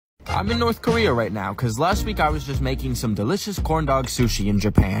I'm in North Korea right now, because last week I was just making some delicious corn dog sushi in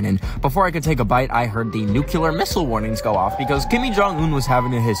Japan, and before I could take a bite, I heard the nuclear missile warnings go off because Kim Jong-un was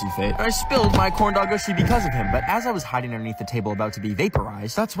having a hissy fit. I spilled my corn dog sushi because of him, but as I was hiding underneath the table about to be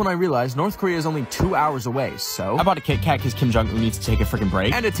vaporized, that's when I realized North Korea is only 2 hours away, so I bought a Kit Kat because Kim Jong-un needs to take a freaking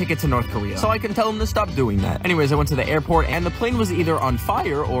break, and a ticket to North Korea, so I can tell him to stop doing that. Anyways, I went to the airport, and the plane was either on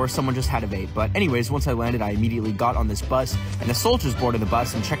fire or someone just had a vape, but anyways, once I landed, I immediately got on this bus, and the soldiers boarded the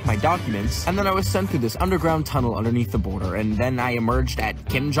bus and checked my documents, and then I was sent through this underground tunnel underneath the border, and then I emerged at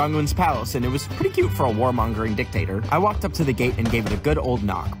Kim Jong-un's palace, and it was pretty cute for a warmongering dictator. I walked up to the gate and gave it a good old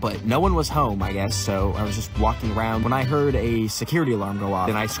knock, but no one was home, I guess, so I was just walking around when I heard a security alarm go off,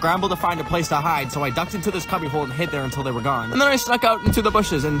 and I scrambled to find a place to hide, so I ducked into this cubbyhole and hid there until they were gone, and then I snuck out into the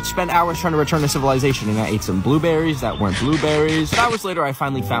bushes and spent hours trying to return to civilization, and I ate some blueberries that weren't blueberries. But hours later, I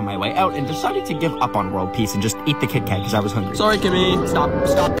finally found my way out and decided to give up on world peace and just eat the Kit Kat because I was hungry. Sorry, Kimmy.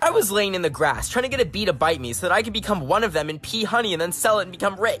 Stop. I was laying in the grass trying to get a bee to bite me so that I could become one of them and pee honey and then sell it and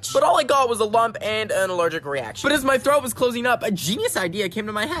become rich. But all I got was a lump and an allergic reaction. But as my throat was closing up, a genius idea came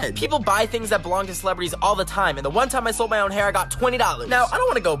to my head. People buy things that belong to celebrities all the time, and the one time I sold my own hair, I got $20. Now, I don't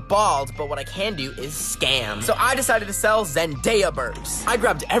want to go bald, but what I can do is scam. So I decided to sell Zendaya burps. I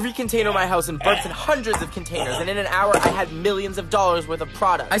grabbed every container in my house and burped in hundreds of containers, and in an hour, I had millions of dollars worth of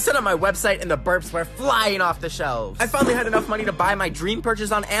product. I set up my website and the burps were flying off the shelves. I finally had enough money to buy my dream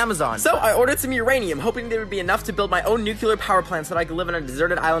purchase on Amazon. So I ordered some uranium, hoping there would be enough to build my own nuclear power plant so that I could live on a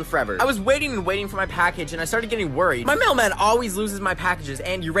deserted island forever. I was waiting and waiting for my package, and I started getting worried. My mailman always loses my packages,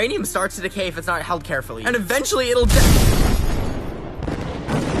 and uranium starts to decay if it's not held carefully. And eventually it'll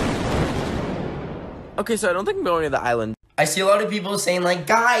Okay, so I don't think I'm going to the island. I see a lot of people saying, like,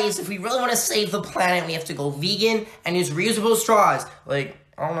 guys, if we really want to save the planet, we have to go vegan and use reusable straws. Like,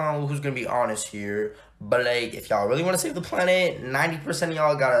 I don't know who's gonna be honest here, but, like, if y'all really want to save the planet, 90% of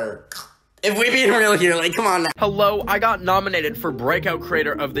y'all gotta... If we being real here, like, come on now. Hello, I got nominated for Breakout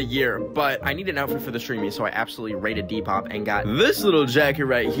Creator of the Year, but I need an outfit for the streamies, so I absolutely rated Depop and got this little jacket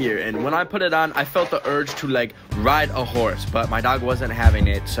right here. And when I put it on, I felt the urge to, like, ride a horse, but my dog wasn't having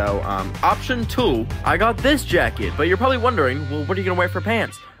it. So, option 2, I got this jacket. But you're probably wondering, well, what are you gonna wear for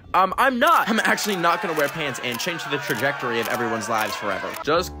pants? I'm actually not gonna wear pants and change the trajectory of everyone's lives forever.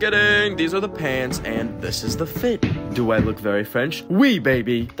 Just kidding, these are the pants, and this is the fit. Do I look very French? Oui,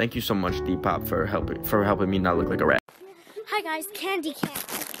 baby. Thank you so much, Depop, for helping me not look like a rat. Hi guys, Candy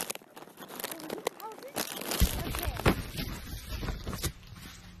Cat.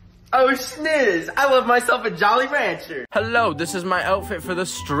 Oh, sniz! I love myself a Jolly Rancher! Hello, this is my outfit for the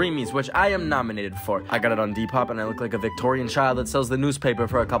streamies, which I am nominated for. I got it on Depop, and I look like a Victorian child that sells the newspaper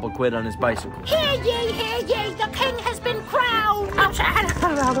for a couple quid on his bicycle. Hear ye, the king has been crowned!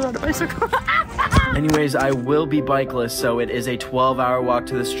 On a bicycle. Anyways, I will be bikeless, so it is a 12-hour walk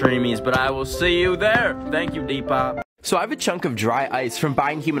to the streamies, but I will see you there! Thank you, Depop. So I have a chunk of dry ice from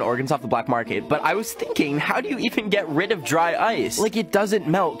buying human organs off the black market, but I was thinking, how do you even get rid of dry ice? Like, it doesn't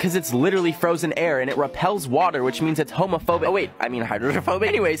melt because it's literally frozen air and it repels water, which means it's homophobic. Oh wait, I mean hydrophobic.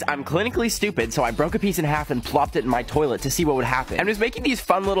 Anyways, I'm clinically stupid, so I broke a piece in half and plopped it in my toilet to see what would happen. And it was making these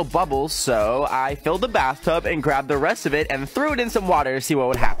fun little bubbles, so I filled the bathtub and grabbed the rest of it and threw it in some water to see what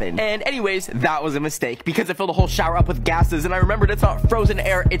would happen. And anyways, that was a mistake because it filled the whole shower up with gases, and I remembered it's not frozen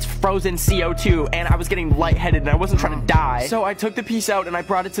air, it's frozen CO2, and I was getting lightheaded and I wasn't trying to die. So I took the piece out and I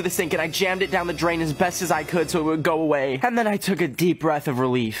brought it to the sink and I jammed it down the drain as best as I could so it would go away. And then I took a deep breath of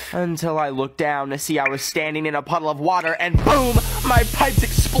relief until I looked down to see I was standing in a puddle of water, and boom, my pipes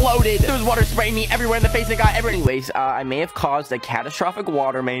exploded. There was water spraying me everywhere in the face and got everywhere. Anyways, I may have caused a catastrophic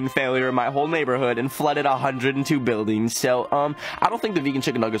water main failure in my whole neighborhood and flooded 102 buildings. So, I don't think the vegan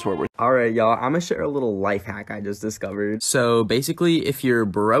chicken nuggets were worth it. Alright, y'all, I'm gonna share a little life hack I just discovered. So, basically, if you're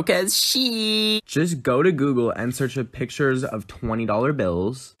broke as shit, just go to Google and search up pictures of $20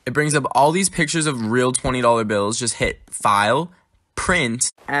 bills. It brings up all these pictures of real $20 bills. Just hit File,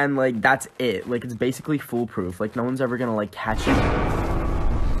 Print, and, like, that's it. Like, it's basically foolproof. Like, no one's ever gonna, like, catch you.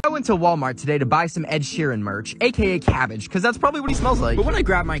 I went to Walmart today to buy some Ed Sheeran merch, aka cabbage, because that's probably what he smells like. But when I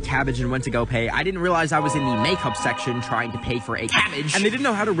grabbed my cabbage and went to go pay, I didn't realize I was in the makeup section trying to pay for a cabbage, and they didn't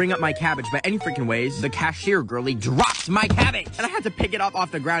know how to ring up my cabbage by any freaking ways. The cashier girlie dropped my cabbage, and I had to pick it up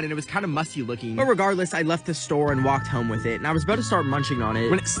off the ground, and it was kind of musty looking. But regardless, I left the store and walked home with it, and I was about to start munching on it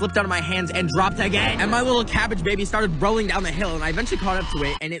when it slipped out of my hands and dropped again, and my little cabbage baby started rolling down the hill, and I eventually caught up to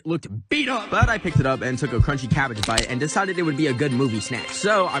it, and it looked beat up. But I picked it up and took a crunchy cabbage bite and decided it would be a good movie snack.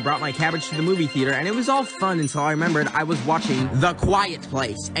 So I brought my cabbage to the movie theater, and it was all fun until I remembered I was watching The Quiet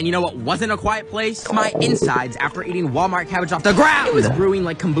Place. And you know what wasn't a quiet place? My insides after eating Walmart cabbage off the ground. It was brewing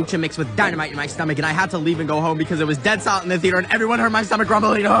like kombucha mixed with dynamite in my stomach, and I had to leave and go home because it was dead silent in the theater and everyone heard my stomach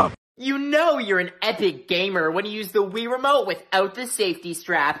rumbling. Oh. You know you're an epic gamer when you use the Wii Remote without the safety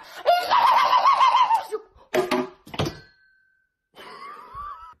strap.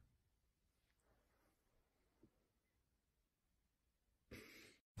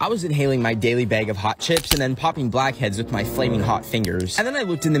 I was inhaling my daily bag of hot chips and then popping blackheads with my flaming hot fingers. And then I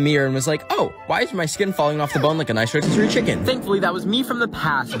looked in the mirror and was like, oh, why is my skin falling off the bone like a nice rotisserie chicken? Thankfully, that was me from the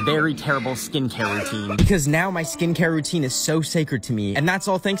past. Very terrible skincare routine. Because now my skincare routine is so sacred to me, and that's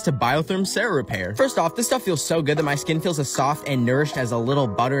all thanks to Biotherm Cera Repair. First off, this stuff feels so good that my skin feels as soft and nourished as a little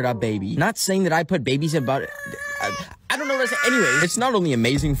buttered up baby. Not saying that I put babies in butter. I don't know what to say. Anyway, it's not only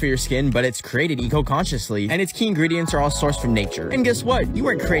amazing for your skin, but it's created eco-consciously, and its key ingredients are all sourced from nature. And guess what? You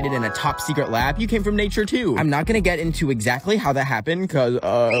weren't created in a top secret lab, you came from nature too. I'm not gonna get into exactly how that happened, cause,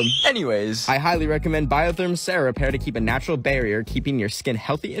 anyways, I highly recommend Biotherm Cera Repair to keep a natural barrier, keeping your skin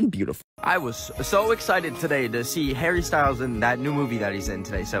healthy and beautiful. I was so excited today to see Harry Styles in that new movie that he's in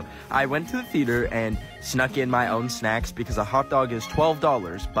today, so I went to the theater and snuck in my own snacks because a hot dog is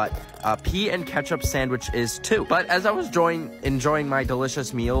 $12, but a pea and ketchup sandwich is $2. But as I was enjoying my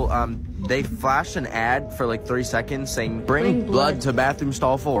delicious meal, they flashed an ad for like 3 seconds saying, bring blood to bathroom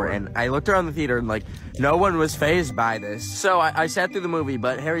stall 4, and I looked around the theater and like, no one was fazed by this. So I sat through the movie,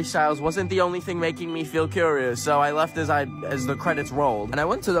 but Harry Styles wasn't the only thing making me feel curious, so I left as the credits rolled. And I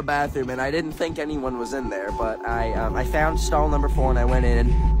went to the bathroom, and I didn't think anyone was in there, but I found stall number 4, and I went in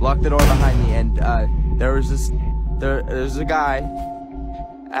and locked the door behind me, and there's a guy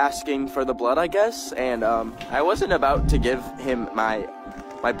asking for the blood, I guess, and I wasn't about to give him my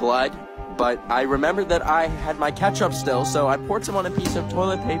blood, but I remembered that I had my ketchup still, so I poured some on a piece of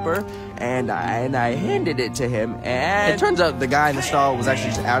toilet paper, and I handed it to him, and it turns out the guy in the stall was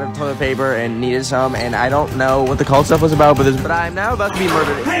actually just out of toilet paper and needed some, and I don't know what the cult stuff was about, but I'm now about to be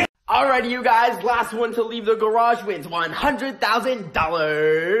murdered. Alrighty, you guys, last one to leave the garage wins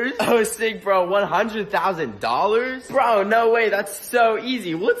 $100,000. Oh, sick, bro, $100,000? Bro, no way, that's so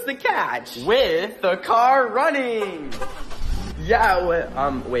easy. What's the catch? With the car running. Yeah,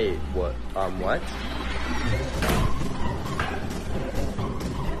 wait, what? What?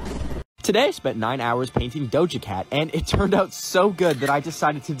 Today I spent 9 hours painting Doja Cat, and it turned out so good that I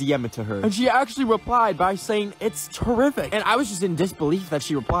decided to DM it to her. And she actually replied by saying, it's terrific. And I was just in disbelief that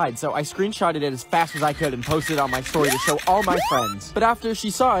she replied, so I screenshotted it as fast as I could and posted it on my story to show all my friends. But after she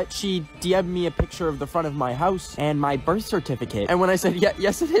saw it, she DM'd me a picture of the front of my house and my birth certificate. And when I said,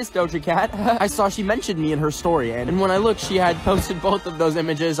 yes it is Doja Cat, I saw she mentioned me in her story, and when I looked, she had posted both of those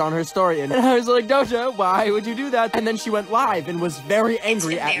images on her story, and I was like, Doja, why would you do that? And then she went live and was very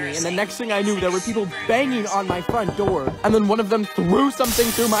angry at me, and the next thing I knew, there were people banging on my front door, and then one of them threw something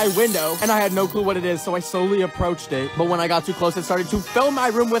through my window, and I had no clue what it is, so I slowly approached it. But when I got too close, it started to fill my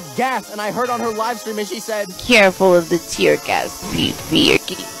room with gas, and I heard on her live stream, and she said, careful of the tear gas, you're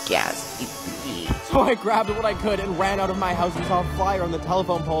getting gas. So I grabbed what I could and ran out of my house and saw a flyer on the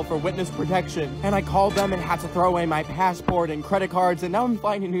telephone pole for witness protection. And I called them and had to throw away my passport and credit cards, and now I'm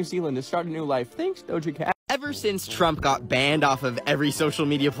flying to New Zealand to start a new life. Thanks, Doja Cat. Ever since Trump got banned off of every social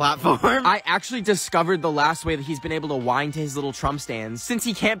media platform, I actually discovered the last way that he's been able to whine to his little Trump stands, since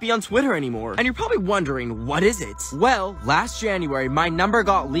he can't be on Twitter anymore. And you're probably wondering, what is it? Well, last January, my number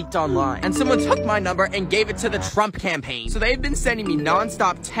got leaked online, and someone took my number and gave it to the Trump campaign. So they've been sending me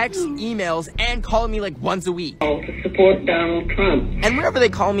non-stop texts, emails, and calling me like once a week. To support Donald Trump. And whenever they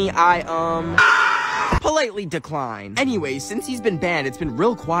call me, I, politely decline. Anyways, since he's been banned, it's been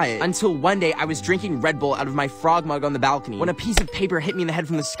real quiet, until one day I was drinking Red Bull out of my frog mug on the balcony when a piece of paper hit me in the head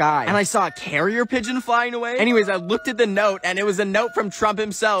from the sky, and I saw a carrier pigeon flying away. Anyways, I looked at the note, and it was a note from Trump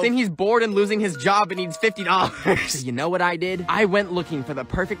himself saying he's bored and losing his job and needs $50. So you know what I did? I went looking for the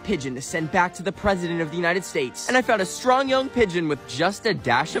perfect pigeon to send back to the president of the United States, and I found a strong young pigeon with just a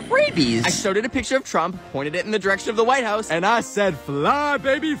dash of rabies. I showed it a picture of Trump, pointed it in the direction of the White House, and I said, fly,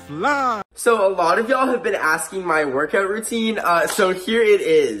 baby, fly. So a lot of y'all have been asking my workout routine, so here it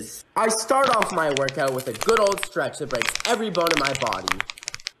is. I start off my workout with a good old stretch that breaks every bone in my body.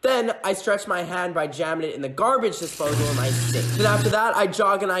 Then, I stretch my hand by jamming it in the garbage disposal in my sink. Then after that, I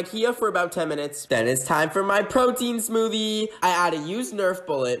jog in IKEA for about 10 minutes. Then it's time for my protein smoothie. I add a used Nerf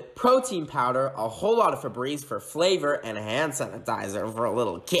bullet, protein powder, a whole lot of Febreze for flavor, and hand sanitizer for a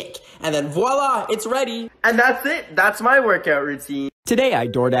little kick. And then voila, it's ready. And that's it. That's my workout routine. Today I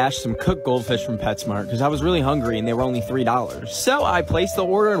DoorDashed some cooked goldfish from PetSmart because I was really hungry and they were only $3. So I placed the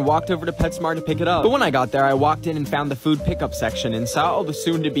order and walked over to PetSmart to pick it up. But when I got there, I walked in and found the food pickup section and saw all the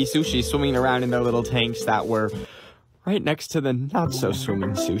soon-to-be sushi swimming around in their little tanks that were right next to the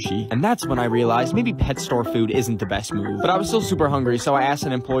not-so-swimming sushi. And that's when I realized maybe pet store food isn't the best move. But I was still super hungry, so I asked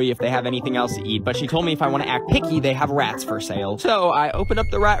an employee if they have anything else to eat, but she told me if I want to act picky, they have rats for sale. So I opened up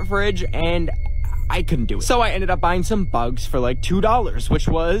the rat fridge, and I couldn't do it. So I ended up buying some bugs for like $2, which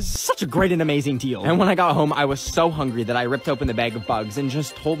was such a great and amazing deal. And when I got home, I was so hungry that I ripped open the bag of bugs and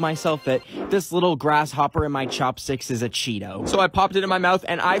just told myself that this little grasshopper in my chopsticks is a Cheeto. So I popped it in my mouth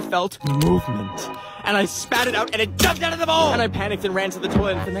and I felt movement. And I spat it out and it jumped out of the bowl! And I panicked and ran to the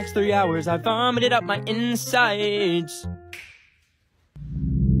toilet. And for the next 3 hours, I vomited up my insides.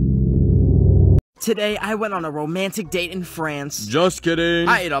 Today, I went on a romantic date in France. Just kidding.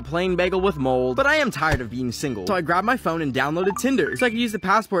 I ate a plain bagel with mold, but I am tired of being single. So I grabbed my phone and downloaded Tinder, so I could use the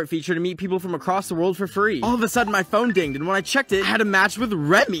passport feature to meet people from across the world for free. All of a sudden, my phone dinged, and when I checked it, I had a match with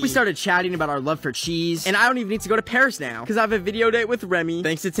Remy. We started chatting about our love for cheese, and I don't even need to go to Paris now, because I have a video date with Remy,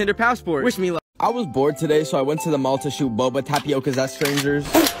 thanks to Tinder Passport. Wish me luck. I was bored today, so I went to the mall to shoot boba tapiocas at strangers.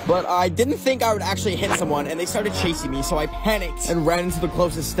 But I didn't think I would actually hit someone, and they started chasing me, so I panicked and ran into the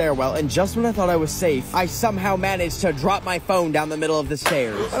closest stairwell, and just when I thought I was safe, I somehow managed to drop my phone down the middle of the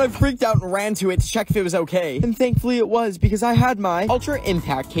stairs. And I freaked out and ran to it to check if it was okay. And thankfully it was, because I had my Ultra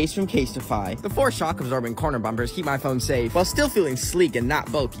Impact case from Casetify. The 4 shock-absorbing corner bumpers keep my phone safe, while still feeling sleek and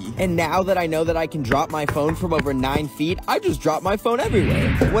not bulky. And now that I know that I can drop my phone from over 9 feet, I just drop my phone everywhere.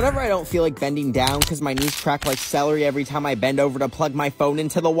 Whenever I don't feel like bending down because my knees crack like celery every time I bend over to plug my phone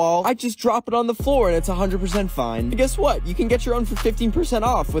into the wall, I just drop it on the floor and it's 100% fine. And guess what? You can get your own for 15%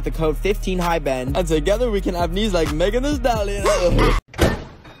 off with the code 15HighBend. And together we can have knees like Megan Thee Stallion.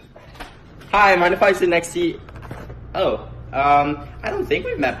 Hi, mind if I sit next to you? Oh, I don't think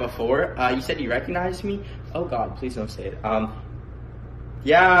we've met before. You said you recognized me? Oh God, please don't say it.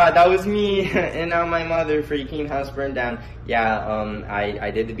 Yeah, that was me, and now my mother freaking house burned down. Yeah,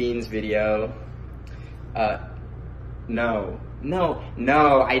 I did the beans video. No,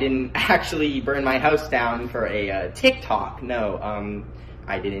 I didn't actually burn my house down for a, TikTok. No,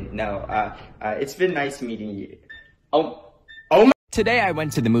 I didn't, no. It's been nice meeting you. Oh my. Today I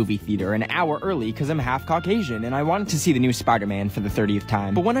went to the movie theater an hour early because I'm half Caucasian and I wanted to see the new Spider-Man for the 30th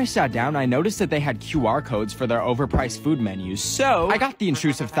time. But when I sat down, I noticed that they had QR codes for their overpriced food menus. So I got the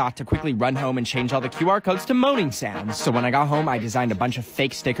intrusive thought to quickly run home and change all the QR codes to moaning sounds. So when I got home, I designed a bunch of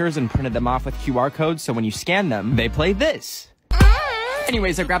fake stickers and printed them off with QR codes so when you scan them, they play this.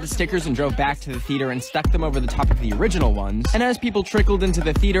 Anyways, I grabbed the stickers and drove back to the theater and stuck them over the top of the original ones. And as people trickled into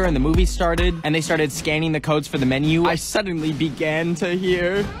the theater and the movie started, and they started scanning the codes for the menu, I suddenly began to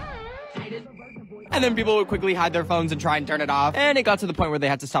hear... And then people would quickly hide their phones and try and turn it off. And it got to the point where they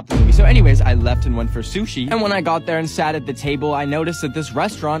had to stop the movie. So anyways, I left and went for sushi. And when I got there and sat at the table, I noticed that this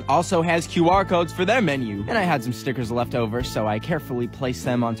restaurant also has QR codes for their menu. And I had some stickers left over, so I carefully placed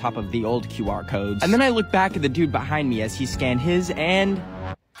them on top of the old QR codes. And then I looked back at the dude behind me as he scanned his, and...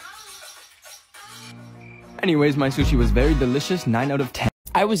 Anyways, my sushi was very delicious, 9 out of 10.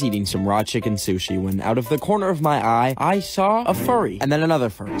 I was eating some raw chicken sushi when out of the corner of my eye, I saw a furry and then another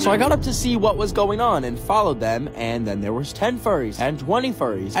furry. So I got up to see what was going on and followed them, and then there was 10 furries and 20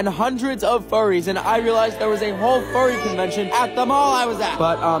 furries and hundreds of furries, and I realized there was a whole furry convention at the mall I was at.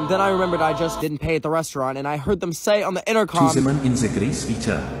 But then I remembered I just didn't pay at the restaurant, and I heard them say on the intercom, To the man in the Grace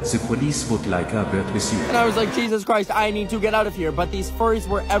Vita, the police would like a word with you. And I was like, Jesus Christ, I need to get out of here. But these furries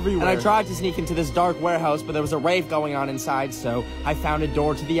were everywhere. And I tried to sneak into this dark warehouse, but there was a rave going on inside, so I found a door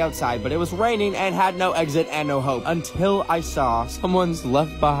to the outside, but it was raining and had no exit and no hope until I saw someone's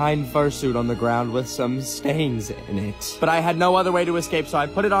left behind fursuit on the ground with some stains in it. But I had no other way to escape, so I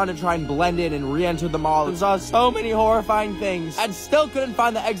put it on to try and blend in and re-enter the mall and saw so many horrifying things and still couldn't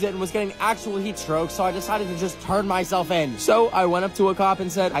find the exit and was getting actual heat strokes, so I decided to just turn myself in. So I went up to a cop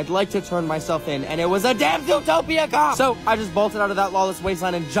and said, I'd like to turn myself in, and it was a damn Zootopia cop! So I just bolted out of that lawless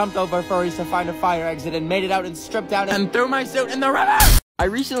wasteland and jumped over furries to find a fire exit and made it out and stripped down and threw my suit in the river! I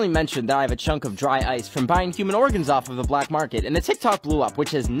recently mentioned that I have a chunk of dry ice from buying human organs off of the black market, and the TikTok blew up,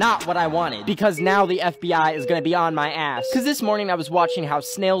 which is not what I wanted, because now the FBI is gonna be on my ass. Cause this morning I was watching how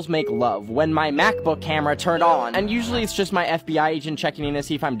snails make love when my MacBook camera turned on, and usually it's just my FBI agent checking in to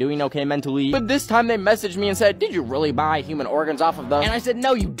see if I'm doing okay mentally, but this time they messaged me and said, did you really buy human organs off of them? And I said,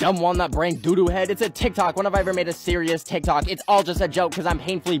 no, you dumb walnut brain doo-doo head, it's a TikTok. When have I ever made a serious TikTok? It's all just a joke because I'm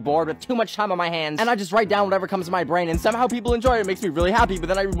painfully bored with too much time on my hands, and I just write down whatever comes to my brain, and somehow people enjoy it. It makes me really happy, but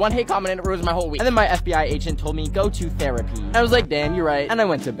then I read one hate comment and it ruins my whole week. And then my FBI agent told me, go to therapy. I was like, damn, you're right. And I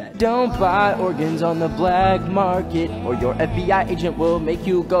went to bed. Don't buy organs on the black market, or your FBI agent will make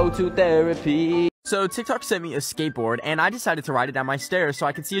you go to therapy. So TikTok sent me a skateboard, and I decided to ride it down my stairs so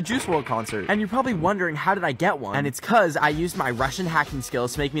I could see a Juice WRLD concert. And you're probably wondering, how did I get one? And it's cause I used my Russian hacking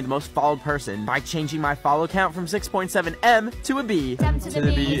skills to make me the most followed person by changing my follow count from 6.7 M to a B. M to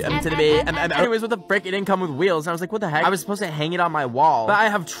the B, M to the B, M. Anyways, what the frick, it didn't come with wheels. And I was like, what the heck? I was supposed to hang it on my wall, but I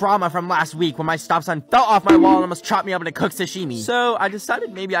have trauma from last week when my stop sign fell off my wall and almost chopped me up into cooked sashimi. So I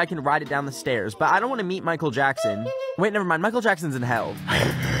decided maybe I can ride it down the stairs, but I don't want to meet Michael Jackson. Wait, never mind, Michael Jackson's in hell.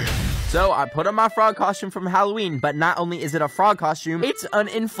 So I put on my frog costume from Halloween, but not only is it a frog costume, it's an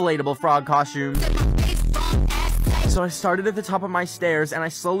inflatable frog costume. So I started at the top of my stairs, and I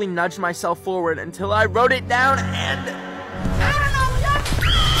slowly nudged myself forward until I rode it down, and...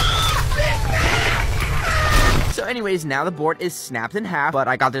 So anyways, now the board is snapped in half, but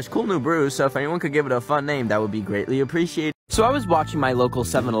I got this cool new bruise, so if anyone could give it a fun name, that would be greatly appreciated. So I was watching my local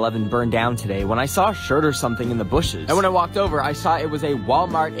 7-Eleven burn down today when I saw a shirt or something in the bushes. And when I walked over, I saw it was a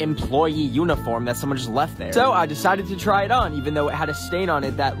Walmart employee uniform that someone just left there. So I decided to try it on, even though it had a stain on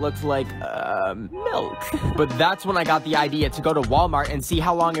it that looked like, milk. But that's when I got the idea to go to Walmart and see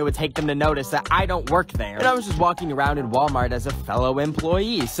how long it would take them to notice that I don't work there. And I was just walking around in Walmart as a fellow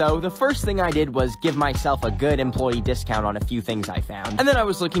employee. So the first thing I did was give myself a good employee discount on a few things I found. And then I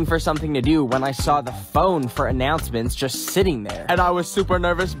was looking for something to do when I saw the phone for announcements just sitting there. And I was super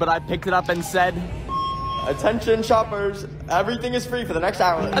nervous, but I picked it up and said, "Attention shoppers, everything is free for the next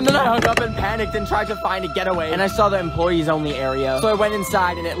hour." And then I hung up and panicked and tried to find a getaway. And I saw the employees only area. So I went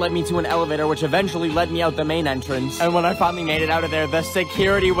inside and it led me to an elevator, which eventually led me out the main entrance. And when I finally made it out of there, the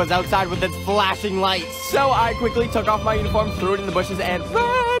security was outside with its flashing lights. So I quickly took off my uniform, threw it in the bushes, and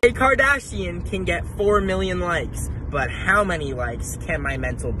ran. A Kardashian can get 4 million likes, but how many likes can my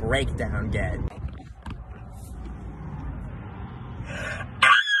mental breakdown get?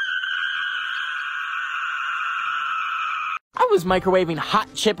 I was microwaving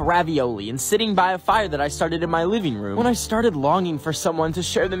hot chip ravioli and sitting by a fire that I started in my living room when I started longing for someone to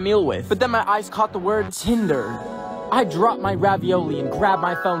share the meal with. But then my eyes caught the word Tinder. I dropped my ravioli and grabbed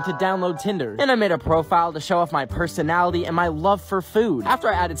my phone to download Tinder. And I made a profile to show off my personality and my love for food. After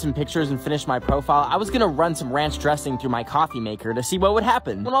I added some pictures and finished my profile, I was gonna run some ranch dressing through my coffee maker to see what would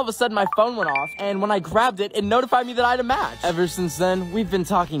happen. When all of a sudden my phone went off, and when I grabbed it, it notified me that I had a match. Ever since then, we've been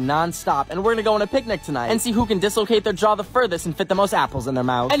talking non-stop, and we're gonna go on a picnic tonight and see who can dislocate their jaw the furthest and fit the most apples in their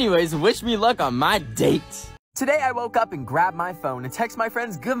mouth. Anyways, wish me luck on my date. Today I woke up and grabbed my phone and text my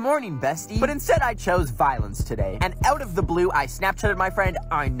friends, "Good morning, bestie." But instead I chose violence today. And out of the blue, I Snapchatted my friend,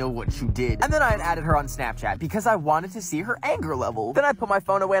 "I know what you did." And then I added her on Snapchat because I wanted to see her anger level. Then I put my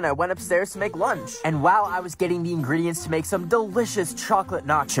phone away and I went upstairs to make lunch. And while I was getting the ingredients to make some delicious chocolate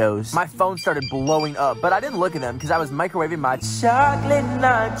nachos, my phone started blowing up. But I didn't look at them because I was microwaving my chocolate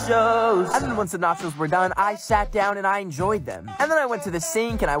nachos. And then once the nachos were done, I sat down and I enjoyed them. And then I went to the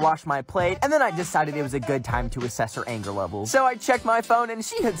sink and I washed my plate. And then I decided it was a good time to assess her anger level. So I checked my phone and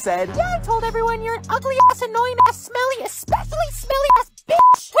she had said, Yeah, I told everyone you're an ugly ass, annoying ass, smelly, especially smelly ass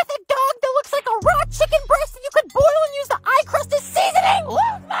bitch with a dog that looks like a raw chicken breast that you could boil and use the eye crust as seasoning.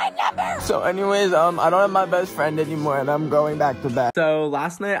 Lose my number. So anyways, I don't have my best friend anymore and I'm going back to bed. So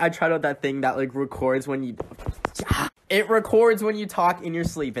last night I tried out that thing that like records when you... It records when you talk in your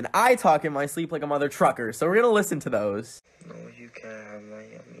sleep, and I talk in my sleep like a mother trucker, so we're gonna listen to those. No, you can't have my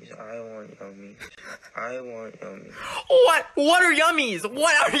yummies. I want yummies. I want yummies. What are yummies?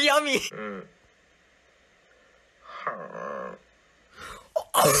 What are yummies?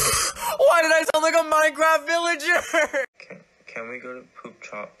 Why did I sound like a Minecraft villager? Can we go to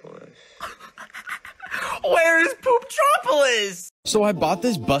Pooptropolis? Where is Pooptropolis? So I bought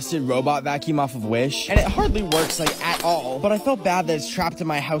this busted robot vacuum off of Wish, and it hardly works like at all. But I felt bad that it's trapped in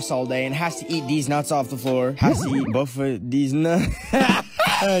my house all day and has to eat these nuts off the floor. Has to eat both of these nuts.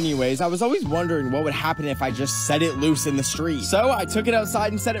 Anyways, I was always wondering what would happen if I just set it loose in the street. So I took it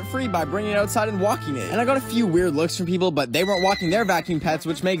outside and set it free by bringing it outside and walking it. And I got a few weird looks from people, but they weren't walking their vacuum pets,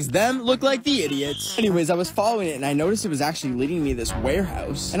 which makes them look like the idiots. Anyways, I was following it and I noticed it was actually leading me to this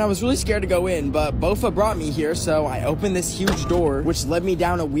warehouse. And I was really scared to go in, but Bofa brought me here, so I opened this huge door, which led me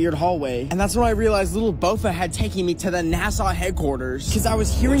down a weird hallway. And that's when I realized little Bofa had taken me to the NASA headquarters, because I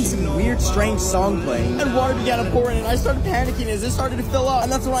was hearing some weird, strange song playing. And water began to pour in, and I started panicking as it started to fill up.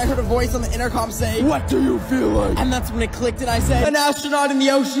 And that's when I heard a voice on the intercom say, "What do you feel like?" And that's when it clicked and I said, "An astronaut in the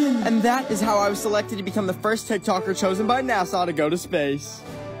ocean." And that is how I was selected to become the first TikToker chosen by NASA to go to space.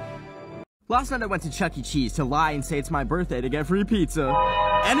 Last night I went to Chuck E. Cheese to lie and say it's my birthday to get free pizza.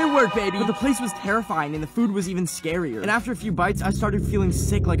 And it worked, baby! But the place was terrifying and the food was even scarier. And after a few bites, I started feeling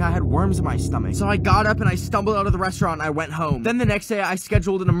sick like I had worms in my stomach. So I got up and I stumbled out of the restaurant and I went home. Then the next day, I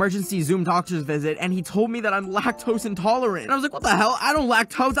scheduled an emergency Zoom doctor's visit and he told me that I'm lactose intolerant. And I was like, what the hell? I don't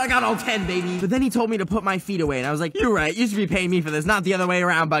lactose, I got all 10, baby. But then he told me to put my feet away and I was like, you're right, you should be paying me for this, not the other way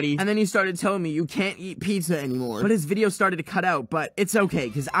around, buddy. And then he started telling me you can't eat pizza anymore. But his video started to cut out, but it's okay,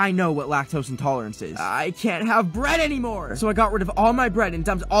 because I know what lactose intolerance is. I can't have bread anymore! So I got rid of all my bread and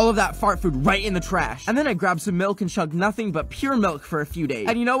dumped all of that fart food right in the trash. And then I grabbed some milk and chugged nothing but pure milk for a few days.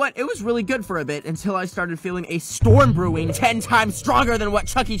 And you know what? It was really good for a bit until I started feeling a storm brewing 10 times stronger than what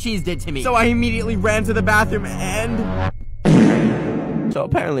Chuck E. Cheese did to me. So I immediately ran to the bathroom and... So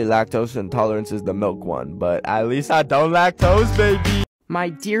apparently lactose intolerance is the milk one, but at least I don't lactose, baby. My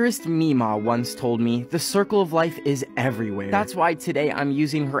dearest Mima once told me, the circle of life is everywhere. That's why today I'm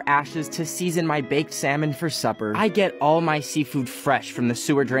using her ashes to season my baked salmon for supper. I get all my seafood fresh from the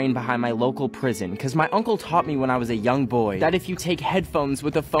sewer drain behind my local prison, cause my uncle taught me when I was a young boy that if you take headphones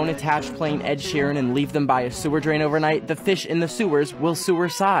with a phone attached playing Ed Sheeran and leave them by a sewer drain overnight, the fish in the sewers will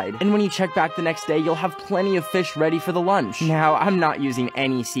sewer-side. And when you check back the next day, you'll have plenty of fish ready for the lunch. Now, I'm not using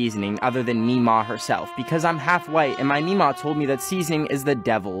any seasoning other than Mima herself, because I'm half white and my Mima told me that seasoning is the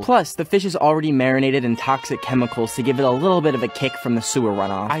devil. Plus, the fish is already marinated in toxic chemicals to give it a little bit of a kick from the sewer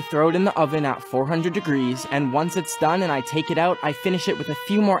runoff. I throw it in the oven at 400 degrees, and once it's done and I take it out, I finish it with a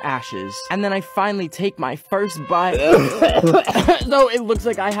few more ashes. And then I finally take my first bite. Though it looks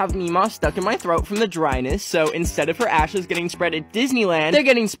like I have Mima stuck in my throat from the dryness, so instead of her ashes getting spread at Disneyland, they're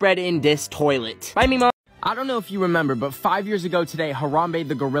getting spread in this toilet. Bye, Mima! I don't know if you remember, but 5 years ago today, Harambe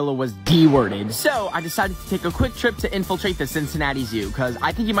the gorilla was D-worded. So, I decided to take a quick trip to infiltrate the Cincinnati Zoo, because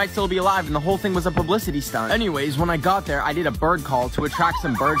I think he might still be alive and the whole thing was a publicity stunt. Anyways, when I got there, I did a bird call to attract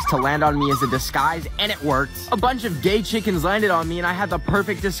some birds to land on me as a disguise, and it worked. A bunch of gay chickens landed on me and I had the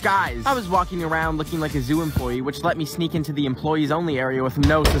perfect disguise. I was walking around looking like a zoo employee, which let me sneak into the employees-only area with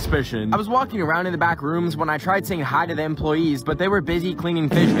no suspicion. I was walking around in the back rooms when I tried saying hi to the employees, but they were busy cleaning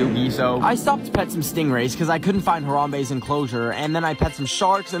fish doogie, so I stopped to pet some stingrays because I couldn't find Harambe's enclosure, and then I pet some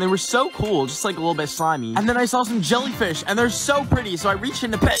sharks, and they were so cool, just like a little bit slimy. And then I saw some jellyfish, and they're so pretty, so I reached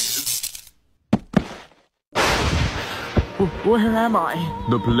in to pet. Where am I?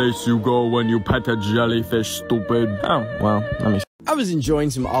 The place you go when you pet a jellyfish, stupid. Oh, well, let me... I was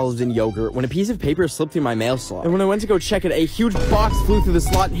enjoying some olives and yogurt when a piece of paper slipped through my mail slot. And when I went to go check it, a huge box flew through the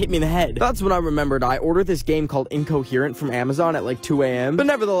slot and hit me in the head. That's when I remembered I ordered this game called Incoherent from Amazon at like 2 a.m. But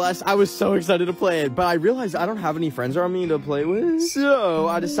nevertheless, I was so excited to play it. But I realized I don't have any friends around me to play with. So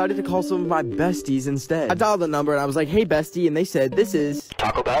I decided to call some of my besties instead. I dialed the number and I was like, hey bestie, and they said, this is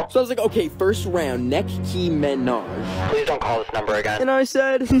Taco Bell. So I was like, okay, first round, neck key Minaj. Please don't call this number again. And I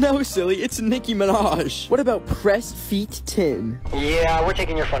said, no silly, it's Nicki Minaj. What about Pressed Feet Tin? Yeah, we're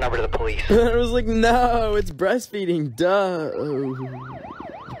taking your phone number to the police. And I was like, no, it's breastfeeding, duh.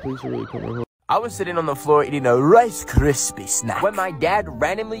 The police are really coming. I was sitting on the floor eating a Rice Krispie snack when my dad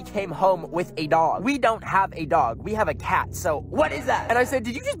randomly came home with a dog. We don't have a dog. We have a cat. So what is that? And I said,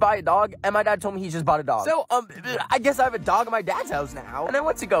 did you just buy a dog? And my dad told me he just bought a dog. So, I guess I have a dog at my dad's house now. And I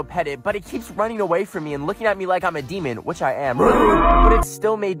went to go pet it, but it keeps running away from me and looking at me like I'm a demon, which I am. But it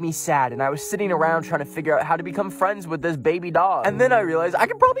still made me sad. And I was sitting around trying to figure out how to become friends with this baby dog. And then I realized I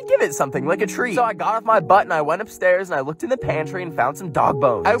could probably give it something, like a treat. So I got off my butt and I went upstairs and I looked in the pantry and found some dog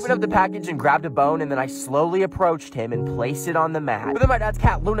bones. I opened up the package and grabbed a bone, and then I slowly approached him and placed it on the mat. But then my dad's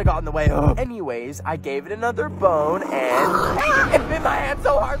cat Luna got in the way. Ugh. Anyways, I gave it another bone and it bit my hand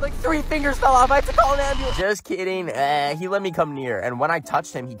so hard like 3 fingers fell off. I had to call an ambulance. Just kidding. He let me come near, and when I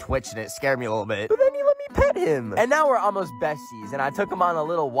touched him, he twitched and it scared me a little bit. But then he let me pet him. And now we're almost besties, and I took him on a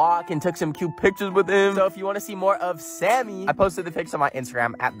little walk and took some cute pictures with him. So if you want to see more of Sammy, I posted the pics on my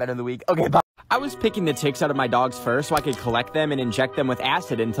Instagram at Ben of the Week. Okay, bye. I was picking the ticks out of my dog's fur so I could collect them and inject them with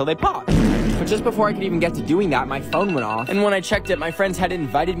acid until they popped. But just before I could even get to doing that, my phone went off. And when I checked it, my friends had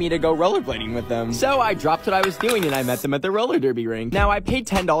invited me to go rollerblading with them. So I dropped what I was doing and I met them at the roller derby rink. Now I paid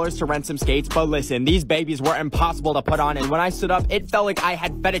 $10 to rent some skates, but listen, these babies were impossible to put on, and when I stood up, it felt like I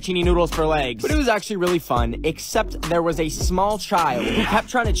had fettuccine noodles for legs. But it was actually really fun, except there was a small child who kept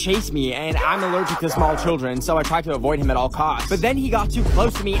trying to chase me, and I'm allergic to small children, so I tried to avoid him at all costs. But then he got too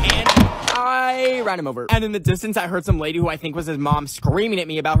close to me and I ran him over. And in the distance, I heard some lady who I think was his mom screaming at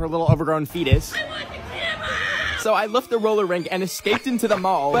me about her little overgrown fetus. So I left the roller rink and escaped into the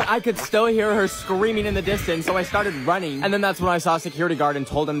mall, but I could still hear her screaming in the distance, so I started running. And then that's when I saw a security guard and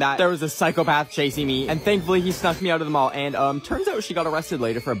told him that there was a psychopath chasing me. And thankfully, he snuck me out of the mall. And turns out she got arrested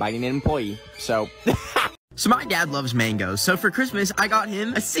later for biting an employee. So... So my dad loves mangoes, so for Christmas, I got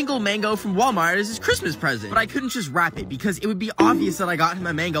him a single mango from Walmart as his Christmas present. But I couldn't just wrap it, because it would be obvious that I got him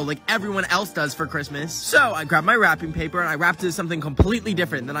a mango like everyone else does for Christmas. So I grabbed my wrapping paper and I wrapped it as something completely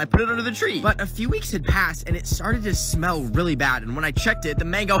different, then I put it under the tree. But a few weeks had passed and it started to smell really bad, and when I checked it, the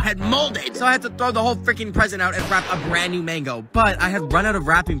mango had molded. So I had to throw the whole freaking present out and wrap a brand new mango. But I had run out of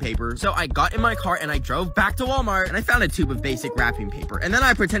wrapping paper, so I got in my car and I drove back to Walmart and I found a tube of basic wrapping paper. And then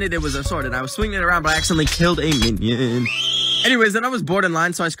I pretended it was a sword and I was swinging it around, but I accidentally killed a minion. Anyways, then I was bored in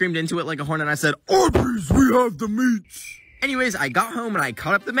line, so I screamed into it like a horn and I said, "Arby's, we have the meats!" Anyways, I got home and I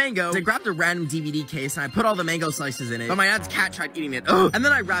cut up the mango. I grabbed a random DVD case and I put all the mango slices in it. But my dad's cat tried eating it. Ugh. And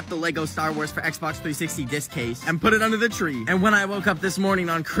then I wrapped the Lego Star Wars for Xbox 360 disc case and put it under the tree. And when I woke up this morning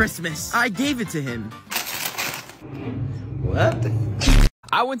on Christmas, I gave it to him. What?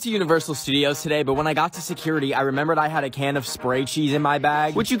 I went to Universal Studios today, but when I got to security, I remembered I had a can of spray cheese in my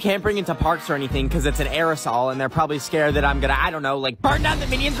bag, which you can't bring into parks or anything because it's an aerosol, and they're probably scared that I'm gonna, I don't know, like burn down the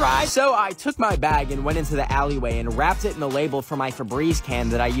Minions ride. So I took my bag and went into the alleyway and wrapped it in the label for my Febreze can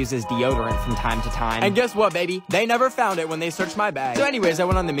that I use as deodorant from time to time. And guess what, baby? They never found it when they searched my bag. So anyways, I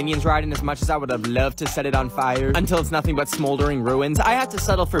went on the Minions ride, and as much as I would have loved to set it on fire until it's nothing but smoldering ruins, I had to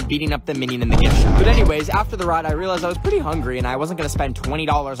settle for beating up the Minion in the gift shop. But anyways, after the ride, I realized I was pretty hungry, and I wasn't gonna spend $20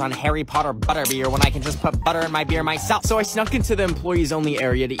 on Harry Potter butterbeer when I can just put butter in my beer myself. So I snuck into the employees only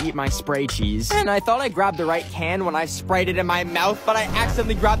area to eat my spray cheese. And I thought I grabbed the right can when I sprayed it in my mouth, but I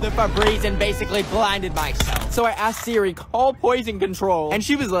accidentally grabbed the Febreze and basically blinded myself. So I asked Siri, call poison control. And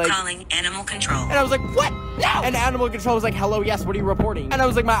she was like, calling animal control. And I was like, what? No! And animal control was like, hello, yes, what are you reporting? And I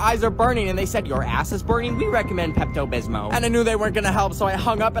was like, my eyes are burning. And they said, your ass is burning? We recommend Pepto-Bismol. And I knew they weren't gonna help, so I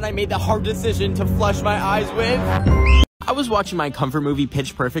hung up and I made the hard decision to flush my eyes with... I was watching my comfort movie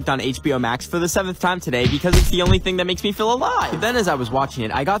Pitch Perfect on HBO Max for the 7th time today because it's the only thing that makes me feel alive. But then as I was watching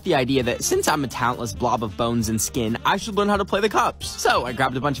it, I got the idea that since I'm a talentless blob of bones and skin, I should learn how to play the cups. So I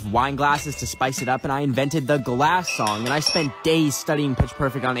grabbed a bunch of wine glasses to spice it up and I invented the glass song, and I spent days studying Pitch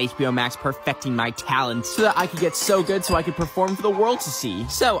Perfect on HBO Max perfecting my talent so that I could get so good so I could perform for the world to see.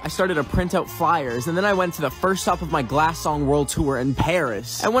 So I started to print out flyers, and then I went to the first stop of my glass song world tour in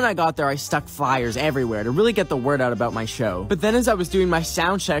Paris. And when I got there, I stuck flyers everywhere to really get the word out about my show. But then as I was doing my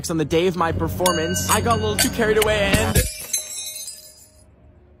sound checks on the day of my performance, I got a little too carried away and...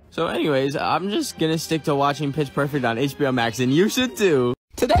 So anyways, I'm just gonna stick to watching Pitch Perfect on HBO Max, and you should too.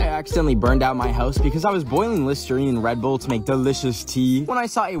 Today I accidentally burned out my house because I was boiling Listerine and Red Bull to make delicious tea when I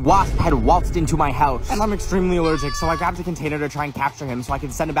saw a wasp had waltzed into my house. And I'm extremely allergic, so I grabbed a container to try and capture him so I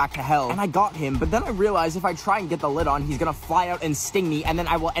could send him back to hell. And I got him, but then I realized if I try and get the lid on, he's gonna fly out and sting me, and then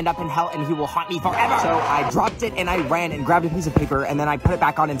I will end up in hell and he will haunt me forever. So I dropped it and I ran and grabbed a piece of paper, and then I put it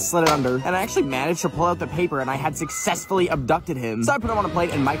back on and slid it under. And I actually managed to pull out the paper, and I had successfully abducted him. So I put him on a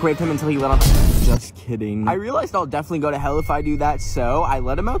plate and microwaved him until he lit up. Just kidding. I realized I'll definitely go to hell if I do that, so I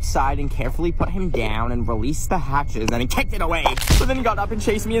let him outside and carefully put him down and released the hatches, and he kicked it away. So then he got up and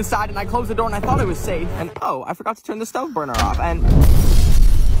chased me inside, and I closed the door and I thought I was safe. And oh, I forgot to turn the stove burner off, and...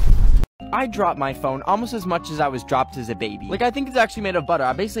 I dropped my phone almost as much as I was dropped as a baby. Like, I think it's actually made of butter.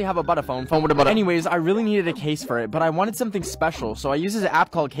 I basically have a butter phone with a butter. Anyways, I really needed a case for it, but I wanted something special, so I used this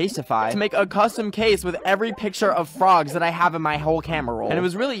app called Caseify to make a custom case with every picture of frogs that I have in my whole camera roll. And it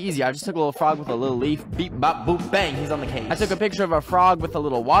was really easy. I just took a little frog with a little leaf, beep, bop, boop, bang, he's on the case. I took a picture of a frog with a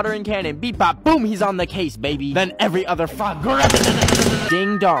little watering can, and beep, bop, boom, he's on the case, baby. Then every other frog,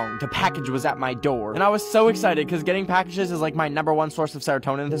 ding dong, the package was at my door. And I was so excited because getting packages is like my #1 source of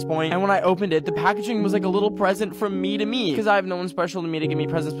serotonin at this point. And when I opened it, the packaging was like a little present from me to me, because I have no one special to me to give me